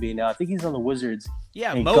he's in the NBA now. I think he's on the Wizards.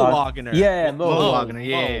 Yeah, Wagner. Yeah, Mo Wagner.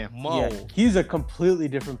 Yeah. He's a completely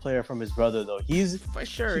different player from his brother, though. He's for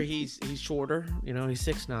sure. He's shorter. He's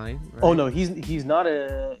 6'9". Right? Oh no, he's not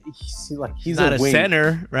a. He's not a wing.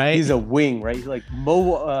 Center, right? He's a wing, right? He's like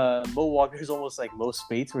Mo Wagner is almost like Mo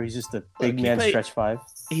Spates, where he's just a big stretch five.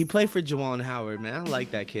 He played for Juwan Howard, man. I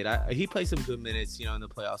like that kid. He played some good minutes, in the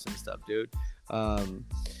playoffs and stuff, dude. I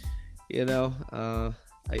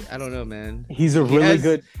don't know, man. He's really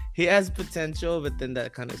good. He has potential, but then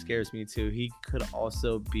that kind of scares me too. He could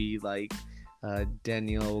also be like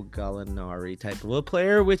Daniel Gallinari type of a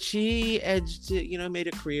player, which he edged, made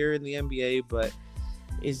a career in the NBA, but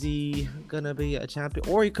is he gonna be a champion?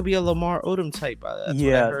 Or he could be a Lamar Odom type. That's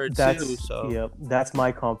what I heard too. So that's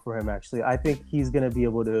my comp for him actually. I think he's gonna be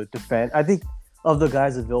able to defend. I think of the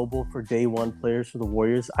guys available for day one players for the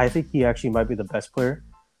Warriors, I think he actually might be the best player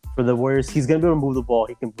for the Warriors. He's gonna be able to move the ball.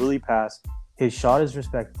 He can really pass. His shot is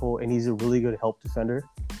respectful, and he's a really good help defender.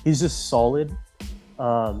 He's just solid.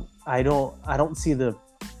 I don't see the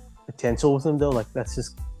potential with him though. Like that's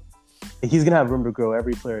just he's gonna have room to grow.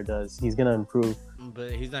 Every player does. He's gonna improve.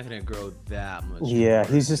 But he's not going to grow that much. Yeah,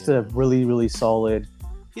 he's just a really, really solid.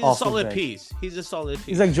 He's a solid piece. He's a solid piece.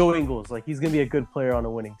 He's like Joe Ingles. Like he's going to be a good player on a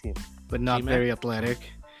winning team. But not very athletic.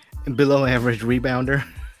 And below average rebounder.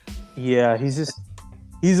 Yeah, he's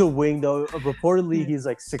a wing though. Reportedly, he's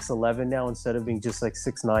like 6'11" now instead of being just like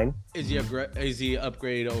 6'9". Is he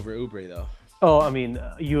upgrade over Oubre though? Oh, I mean,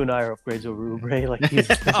 you and I are upgrades over Oubre. Like,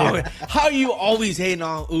 how you always hating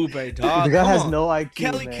on Oubre, dog? The guy has no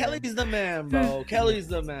IQ. Kelly's the man, bro. Kelly's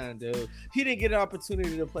the man, dude. He didn't get an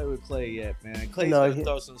opportunity to play with Clay yet, man. Clay's gonna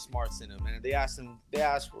throw some smarts in him, man. They asked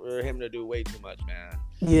for him to do way too much, man.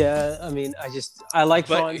 Yeah, I mean, I like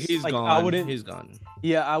Franz. He's gone. He's gone.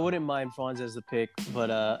 Yeah, I wouldn't mind Franz as the pick,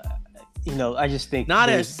 but I just think not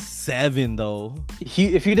as 7 though.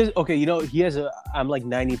 If he does, okay, he has I'm like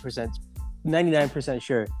 99%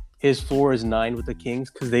 sure his floor is 9 with the Kings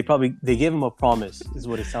because they gave him a promise is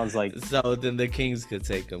what it sounds like. So then the Kings could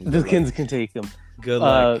take him. The Kings can take him. Good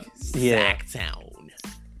luck, Sacktown.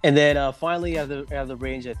 And then finally, out of the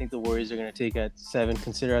range, I think the Warriors are going to take at 7.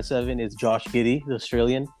 Consider at 7 is Josh Giddey, the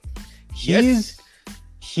Australian.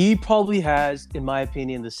 He probably has, in my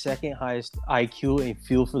opinion, the second highest IQ and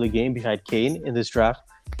feel for the game behind Kane in this draft.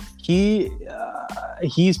 He's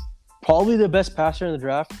probably the best passer in the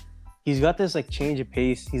draft. He's got this like change of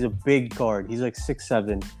pace. He's a big guard. He's like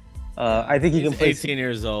 6'7". I think he can play. 18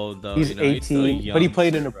 years old though. He's you know, he's still 18, a but he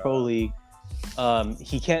played in a youngster, pro bro. league.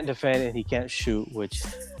 He can't defend and he can't shoot, which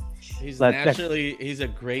He's that- he's a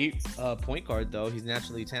great point guard though. He's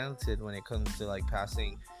naturally talented when it comes to like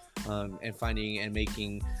passing and finding and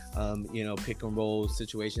making pick and roll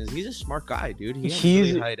situations. He's a smart guy, dude. He has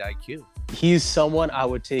really high IQ. he's someone I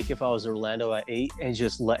would take if I was Orlando at 8 and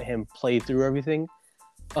just let him play through everything.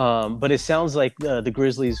 But it sounds like the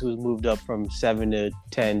Grizzlies, who moved up from 7 to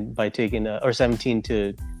 10 by taking or 17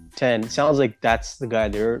 to 10, sounds like that's the guy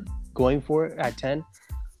they're going for at 10.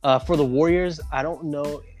 For the Warriors, I don't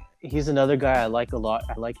know. He's another guy I like a lot.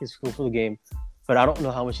 I like his feel for the game, but I don't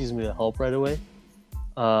know how much he's going to help right away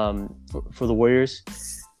for the Warriors.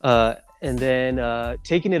 And then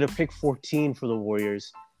taking it a pick 14 for the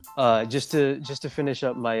Warriors. Just to finish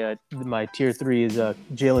up my tier 3 is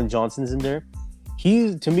Jalen Johnson's in there.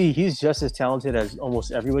 To me, he's just as talented as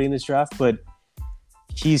almost everybody in this draft, but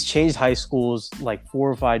he's changed high schools like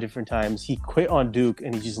 4 or 5 different times. He quit on Duke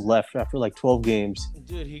and he just left after like 12 games.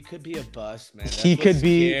 Dude, he could be a bust, man. That's He what could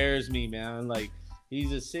be- scares me, man. Like,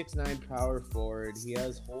 he's a 6'9" power forward. He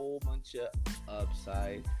has a whole bunch of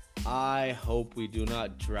upside. I hope we do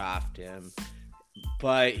not draft him,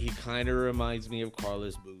 but he kind of reminds me of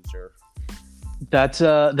Carlos Boozer. That's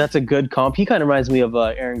a good comp. He kind of reminds me of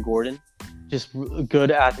Aaron Gordon. Just a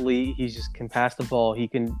good athlete. He just can pass the ball. He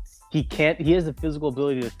has the physical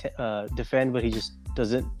ability to defend, but he just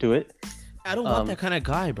doesn't do it. I don't want that kind of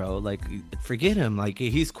guy, bro. Like, forget him. Like,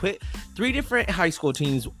 he's quit 3 different high school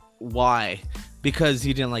teams. Why? Because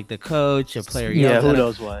he didn't like the coach, a player. Yeah, who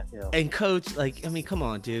knows what? Yeah. And coach, like, I mean, come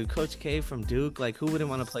on, dude. Coach K from Duke, like, who wouldn't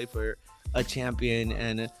want to play for a champion?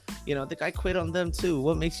 And, the guy quit on them, too.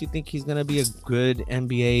 What makes you think he's going to be a good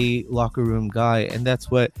NBA locker room guy? And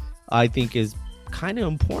that's what I think is kind of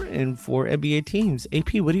important for NBA teams.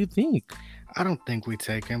 AP, what do you think? I don't think we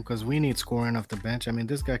take him because we need scoring off the bench. I mean,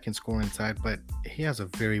 this guy can score inside, but he has a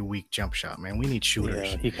very weak jump shot, man. We need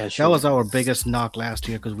shooters. Yeah, he can shoot. That was our biggest knock last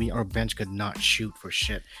year because our bench could not shoot for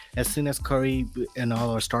shit. As soon as Curry and all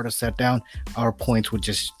our starters sat down, our points would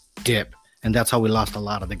just dip. And that's how we lost a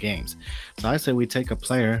lot of the games. So I say we take a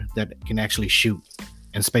player that can actually shoot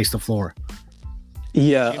and space the floor.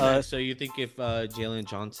 Yeah. So you think if Jalen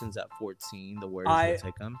Johnson's at 14, the Warriors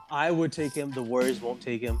will take him? I would take him. The Warriors won't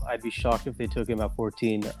take him. I'd be shocked if they took him at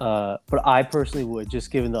 14. But I personally would, just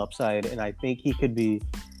given the upside. And I think he could be.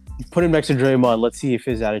 Put him next to Draymond. Let's see if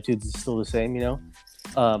his attitude is still the same.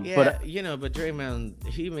 But Draymond,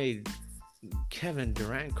 he made Kevin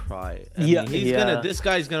Durant cry. This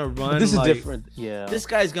guy's gonna run. But this is like, different. Yeah. This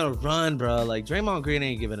guy's gonna run, bro. Like, Draymond Green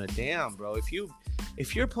ain't giving a damn, bro.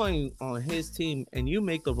 If you're playing on his team and you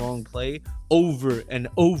make the wrong play over and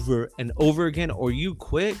over and over again, or you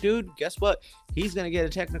quit, dude, guess what? He's gonna get a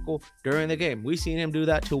technical during the game. We've seen him do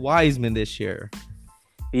that to Wiseman this year.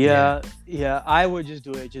 Yeah. I would just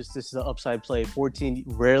do it. This is an upside play. 14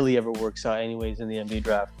 rarely ever works out, anyways, in the NBA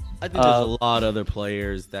draft. I think there's a lot of other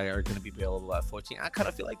players that are going to be available at 14. I kind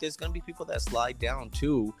of feel like there's going to be people that slide down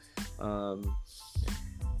too.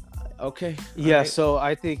 Okay. Yeah, right. so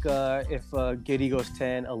I think if Giddey goes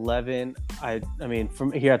 10, 11, I mean,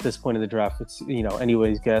 from here at this point in the draft, it's,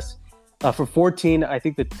 anyways, guess. For 14, I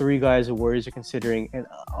think the 3 guys the Warriors are considering, and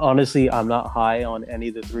honestly, I'm not high on any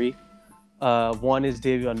of the 3. One is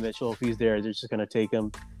Davion Mitchell. If he's there, they're just going to take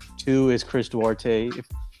him. 2 is Chris Duarte.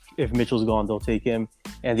 If Mitchell's gone, they'll take him.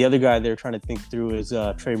 And the other guy they're trying to think through is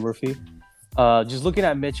Trey Murphy. Just looking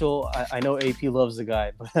at Mitchell, I know AP loves the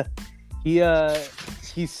guy, but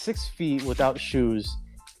he's 6 feet without shoes.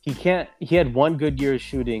 He had 1 good year of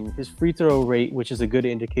shooting. His free throw rate, which is a good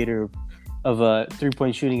indicator of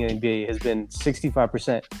 3-point shooting in the NBA, has been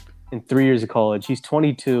 65% in 3 years of college. He's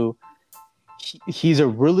 22. He's a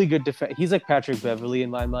really good defense. He's like Patrick Beverly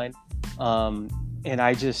in my mind. And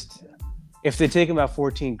if they take him at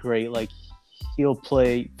 14, great. Like, he'll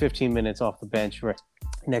play 15 minutes off the bench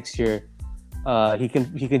next year. He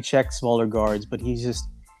can check smaller guards, but he's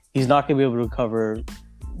not going to be able to cover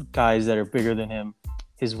guys that are bigger than him.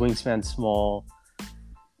 His wingspan's small.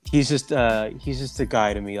 He's just a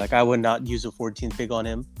guy to me. Like, I would not use a 14th pick on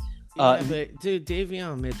him. But dude,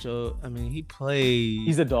 Davion Mitchell, I mean, he played.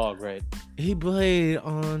 He's a dog, right? He played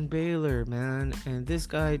on Baylor, man, and this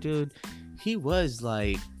guy, dude, he was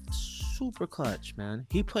like super clutch, man.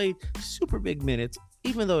 He played super big minutes,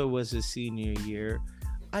 even though it was his senior year.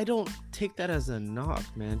 I don't take that as a knock,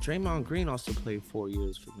 man. Draymond Green also played 4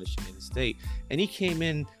 years for Michigan State, and he came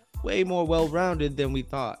in way more well-rounded than we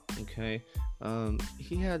thought. Okay,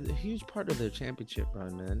 he had a huge part of their championship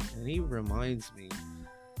run, man, and he reminds me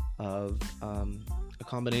of a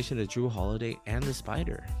combination of Drew Holiday and the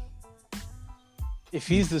Spider. If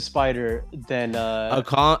he's the Spider, then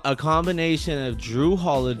A combination of Drew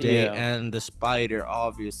Holiday Yeah. and the Spider.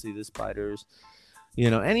 Obviously, the Spiders,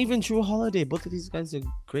 and even Drew Holiday. Both of these guys are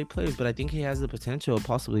great players, but I think he has the potential of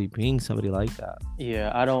possibly being somebody like that.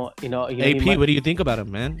 yeah, I don't, AP, what do you think about him,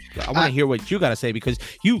 man? I want to hear what you got to say because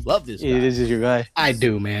you love this guy. This is your guy. I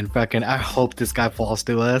do, man. Fucking, I hope this guy falls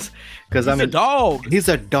to us because He's a dog. He's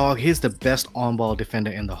a dog. He's the best on-ball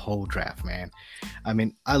defender in the whole draft, man. I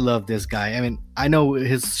mean, I love this guy. I mean, I know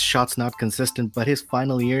his shot's not consistent, but his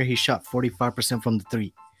final year, he shot 45% from the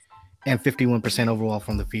three and 51% overall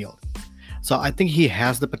from the field. So I think he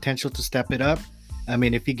has the potential to step it up. I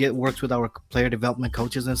mean, if he works with our player development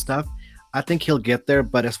coaches and stuff, I think he'll get there.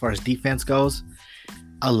 But as far as defense goes,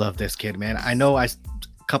 I love this kid, man. I know a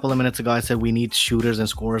couple of minutes ago I said we need shooters and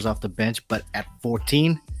scorers off the bench, but at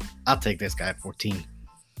 14, I'll take this guy at 14.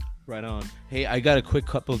 Right on. Hey, I got a quick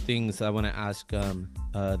couple of things I want to ask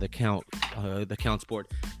the count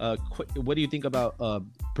sport. What do you think about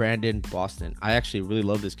Brandon Boston? I actually really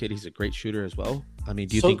love this kid. He's a great shooter as well. I mean,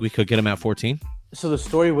 do you think we could get him at 14? So the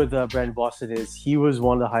story with Brandon Boston is he was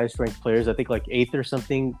one of the highest ranked players, I think like 8th or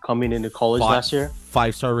something coming into college last year.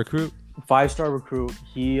 5-star recruit. 5-star recruit.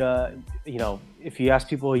 He, if you asked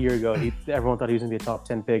people a year ago, everyone thought he was gonna be a top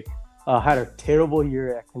 10 pick. Had a terrible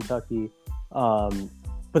year at Kentucky.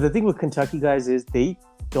 But the thing with Kentucky guys is they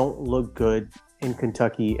don't look good in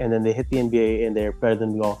Kentucky, and then they hit the NBA and they're better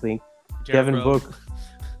than we all think. Devin Booker.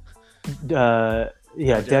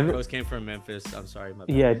 Devin Rose came from Memphis. I'm sorry, my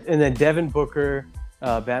bad. Yeah, and then Devin Booker,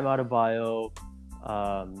 Bam Adebayo,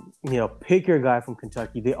 pick your guy from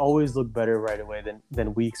Kentucky. They always look better right away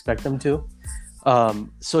than we expect them to.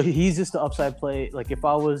 So he's just an upside play. Like if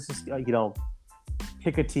I was just,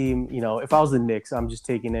 pick a team, if I was the Knicks, I'm just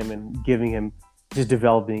taking him and giving him, just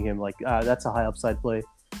developing him. Like that's a high upside play.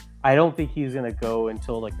 I don't think he's going to go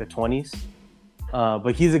until like the 20s.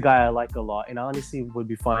 But he's a guy I like a lot, and I honestly would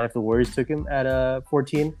be fine if the Warriors took him at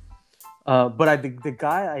 14. But the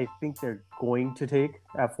guy I think they're going to take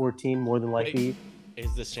at 14 more than likely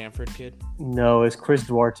is the Stanford kid. No, it's Chris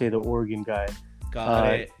Duarte, the Oregon guy.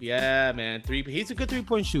 Got it. Yeah, man. He's a good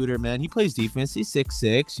 3-point shooter, man. He plays defense. He's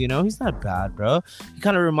 6'6". He's not bad, bro. He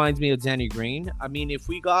kind of reminds me of Danny Green. I mean, if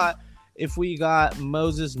we got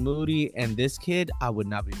Moses Moody and this kid, I would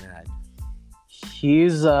not be mad.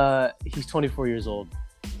 He's 24 years old,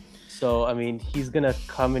 so I mean he's gonna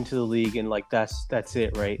come into the league and like that's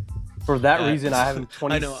it, right? For that reason, I have him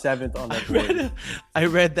 27th on that board. I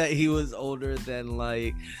read that he was older than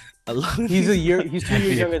like a lot. He's 2 years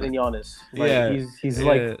younger than Giannis. Like,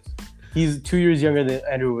 yeah, he's 2 years younger than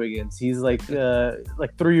Andrew Wiggins. He's like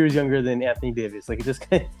 3 years younger than Anthony Davis. Like this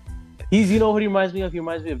guy. He's, what he reminds me of? He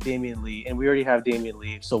reminds me of Damian Lee, and we already have Damian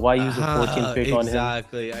Lee, so why use a 14th pick on him?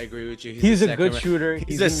 Exactly, I agree with you. He's a good shooter.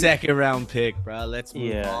 He's a second-round pick, bro. Let's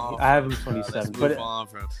move on. I have him 27. Let's move on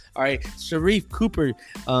from. All right, Sharife Cooper,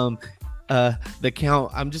 the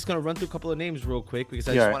count. I'm just gonna run through a couple of names real quick because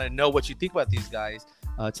I just want to know what you think about these guys.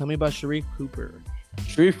 Tell me about Sharife Cooper.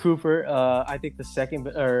 Sharife Cooper, I think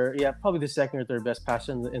probably the second or third best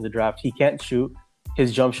passer in the draft. He can't shoot.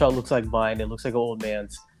 His jump shot looks like mine. It looks like an old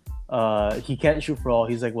man's. He can't shoot for all.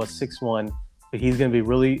 He's like 6'1", but he's gonna be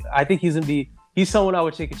really. I think he's someone I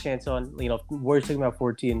would take a chance on. Warriors taking him at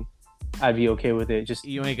 14, I'd be okay with it. Just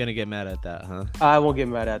you ain't gonna get mad at that, huh? I won't get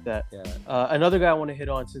mad at that. Yeah. Another guy I want to hit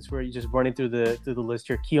on since we're just running through the list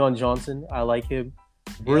here. Keon Johnson, I like him.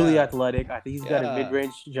 Really athletic. I think he's got a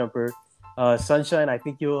mid-range jumper. Sunshine, I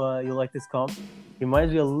think you'll like this comp. He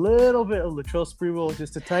reminds me a little bit of Latrell Sprewell,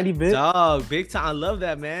 just a tiny bit. Dog, big time. I love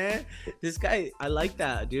that, man. This guy, I like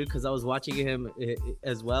that, dude, because I was watching him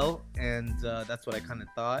as well, and that's what I kind of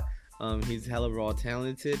thought. He's hella raw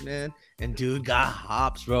talented, man. And dude got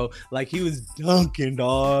hops, bro. Like he was dunking,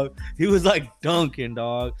 dog. He was like dunking,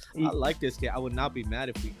 dog. I like this kid. I would not be mad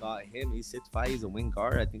if we got him. He's 6'5". He's a wing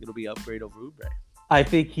guard. I think it'll be upgrade over Oubre. I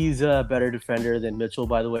think he's a better defender than Mitchell,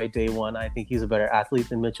 by the way, day one. I think he's a better athlete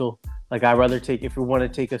than Mitchell. Like, I'd rather take, if we want to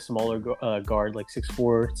take a smaller guard, like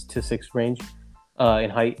 6'4" to 6 range in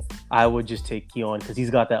height, I would just take Keon because he's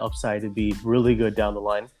got that upside to be really good down the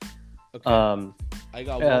line. Okay. I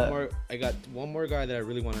got one more guy that I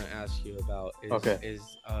really want to ask you about is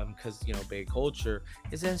because Bay Culture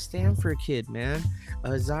is that Stanford kid, man.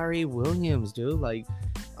 Zari Williams, dude. Like,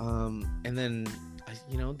 and then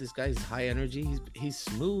this guy's high energy. He's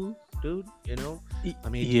smooth, dude. I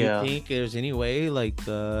mean, do you think there's any way like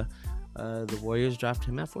the Warriors draft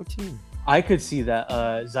him at 14? I could see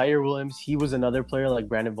that. Zaire Williams, he was another player like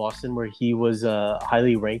Brandon Boston, where he was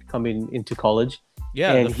highly ranked coming into college.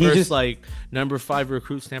 Yeah, And the he first just like number 5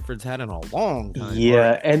 recruit Stanford's had in a long time.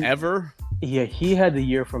 Yeah, or and ever. yeah, he had the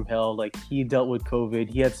year from hell. Like he dealt with COVID.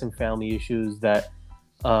 He had some family issues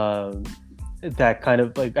um, that kind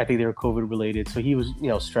of like I think they were COVID related. So he was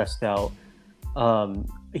stressed out.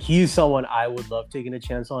 He's someone I would love taking a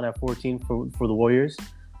chance on at 14 for the Warriors.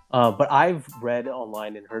 But I've read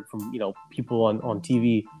online and heard from people on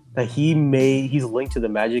TV that he's linked to the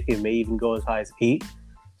Magic. It may even go as high as 8.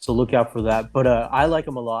 So look out for that. But I like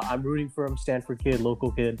him a lot. I'm rooting for him. Stanford kid,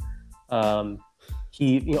 local kid.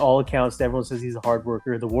 He, all accounts, everyone says he's a hard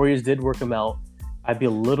worker. The Warriors did work him out. I'd be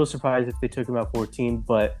a little surprised if they took him at 14.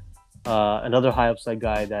 But another high upside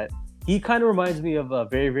guy that he kind of reminds me of a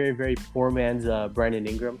very, very, very poor man's Brandon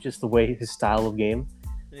Ingram. Just the way his style of game.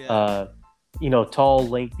 Yeah. Tall,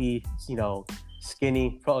 lengthy,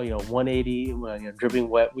 skinny, probably 180, dripping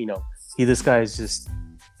wet. This guy is just.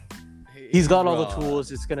 He's got all the tools.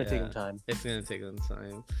 It's gonna take him time. It's gonna take him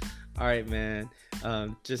time. All right, man.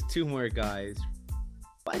 Just 2 more guys.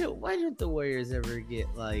 Why don't the Warriors ever get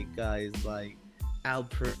like guys like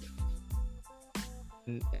Alpert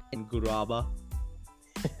and Guraba?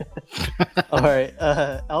 All right,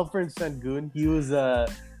 Alperen Sengun. He's a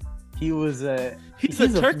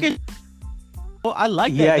Turkish. Oh, I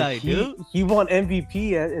like that guy, dude. He won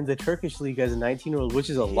MVP in the Turkish league as a 19-year-old, which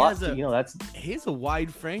is a lot. He's a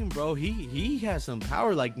wide frame, bro. He has some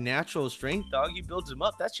power, like natural strength, dog. You build him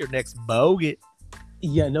up. That's your next Bogut.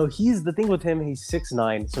 Yeah, no, he's the thing with him. He's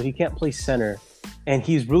 6'9", so he can't play center, and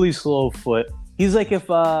he's really slow foot. He's like if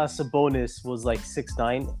Sabonis was like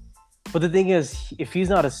 6'9", but the thing is, if he's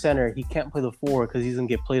not a center, he can't play the 4 because he's gonna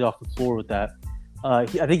get played off the floor with that. I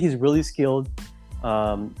think he's really skilled.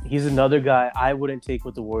 He's another guy I wouldn't take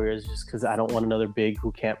with the Warriors just because I don't want another big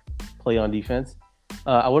who can't play on defense.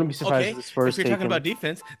 I wouldn't be surprised if this first. If you're talking about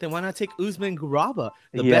defense, then why not take Usman Garuba,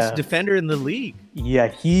 the best defender in the league? Yeah,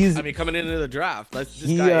 coming into the draft. This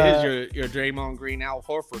guy is your Draymond Green, Al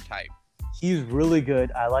Horford type. He's really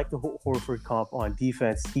good. I like the Horford comp on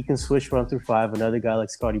defense. He can switch run through 5. Another guy like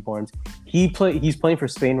Scotty Barnes. He's playing for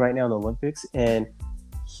Spain right now in the Olympics, and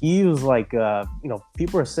he was like,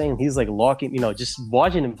 people are saying he's like locking. Just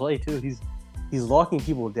watching him play too. He's locking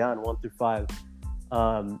people down 1 through 5.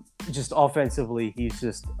 Just offensively, he's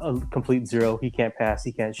just a complete zero. He can't pass.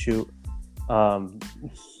 He can't shoot. I'm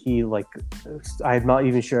not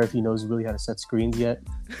even sure if he knows really how to set screens yet.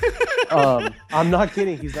 I'm not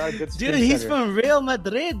kidding. He's not a good dude. He's from Real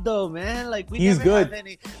Madrid, though, man. Like he's good.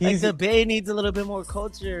 The Bay needs a little bit more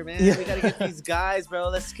culture, man. Yeah. We gotta get these guys, bro.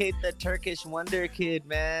 Let's get the Turkish wonder kid,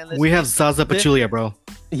 man. We have Zaza Pachulia, bro.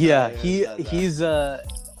 Yeah, he's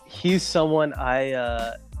someone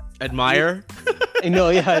I admire.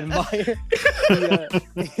 Admire.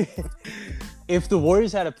 If the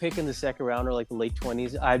Warriors had a pick in the second round or like the late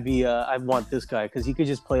 20s, I'd want this guy because he could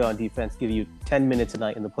just play on defense, give you 10 minutes a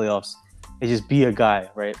night in the playoffs, and just be a guy,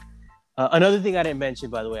 right? Another thing I didn't mention,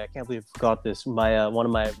 by the way, I can't believe I forgot this. My one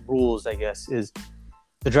of my rules, I guess, is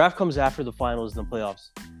the draft comes after the finals and the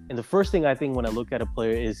playoffs. And the first thing I think when I look at a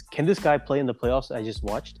player is, can this guy play in the playoffs I just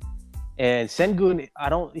watched? And Sengun,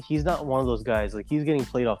 he's not one of those guys. Like, he's getting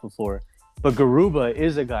played off the floor. But Garuba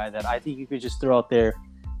is a guy that I think you could just throw out there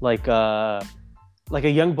like a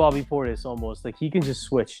young Bobby Portis almost. Like, he can just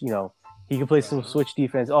switch, He can play some switch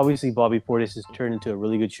defense. Obviously, Bobby Portis has turned into a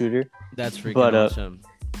really good shooter. That's freaking awesome.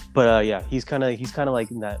 But yeah, he's kind of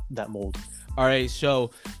like in that mold. All right,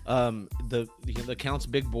 so the Count's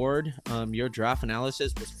big board, your draft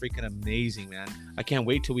analysis was freaking amazing, man. I can't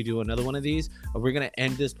wait till we do another one of these. We're gonna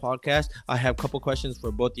end this podcast. I have a couple questions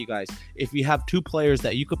for both you guys. If you have 2 players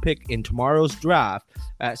that you could pick in tomorrow's draft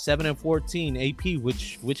at 7 and 14 AP,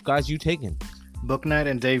 which guys you taking? Bouknight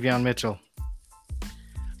and Davion Mitchell.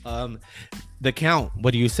 The Count,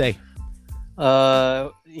 what do you say?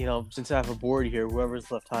 Since I have a board here,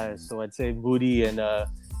 whoever's left highest. So I'd say Moody and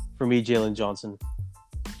for me, Jalen Johnson.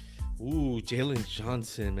 Ooh, Jalen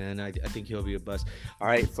Johnson, man. I think he'll be a bust. All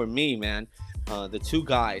right, for me, man, the 2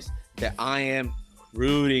 guys that I am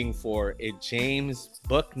rooting for is James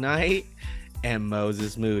Bouknight and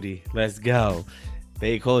Moses Moody. Let's go.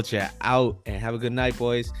 Bay Culture out, and have a good night,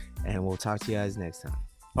 boys. And we'll talk to you guys next time.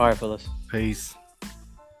 All right, fellas. Peace.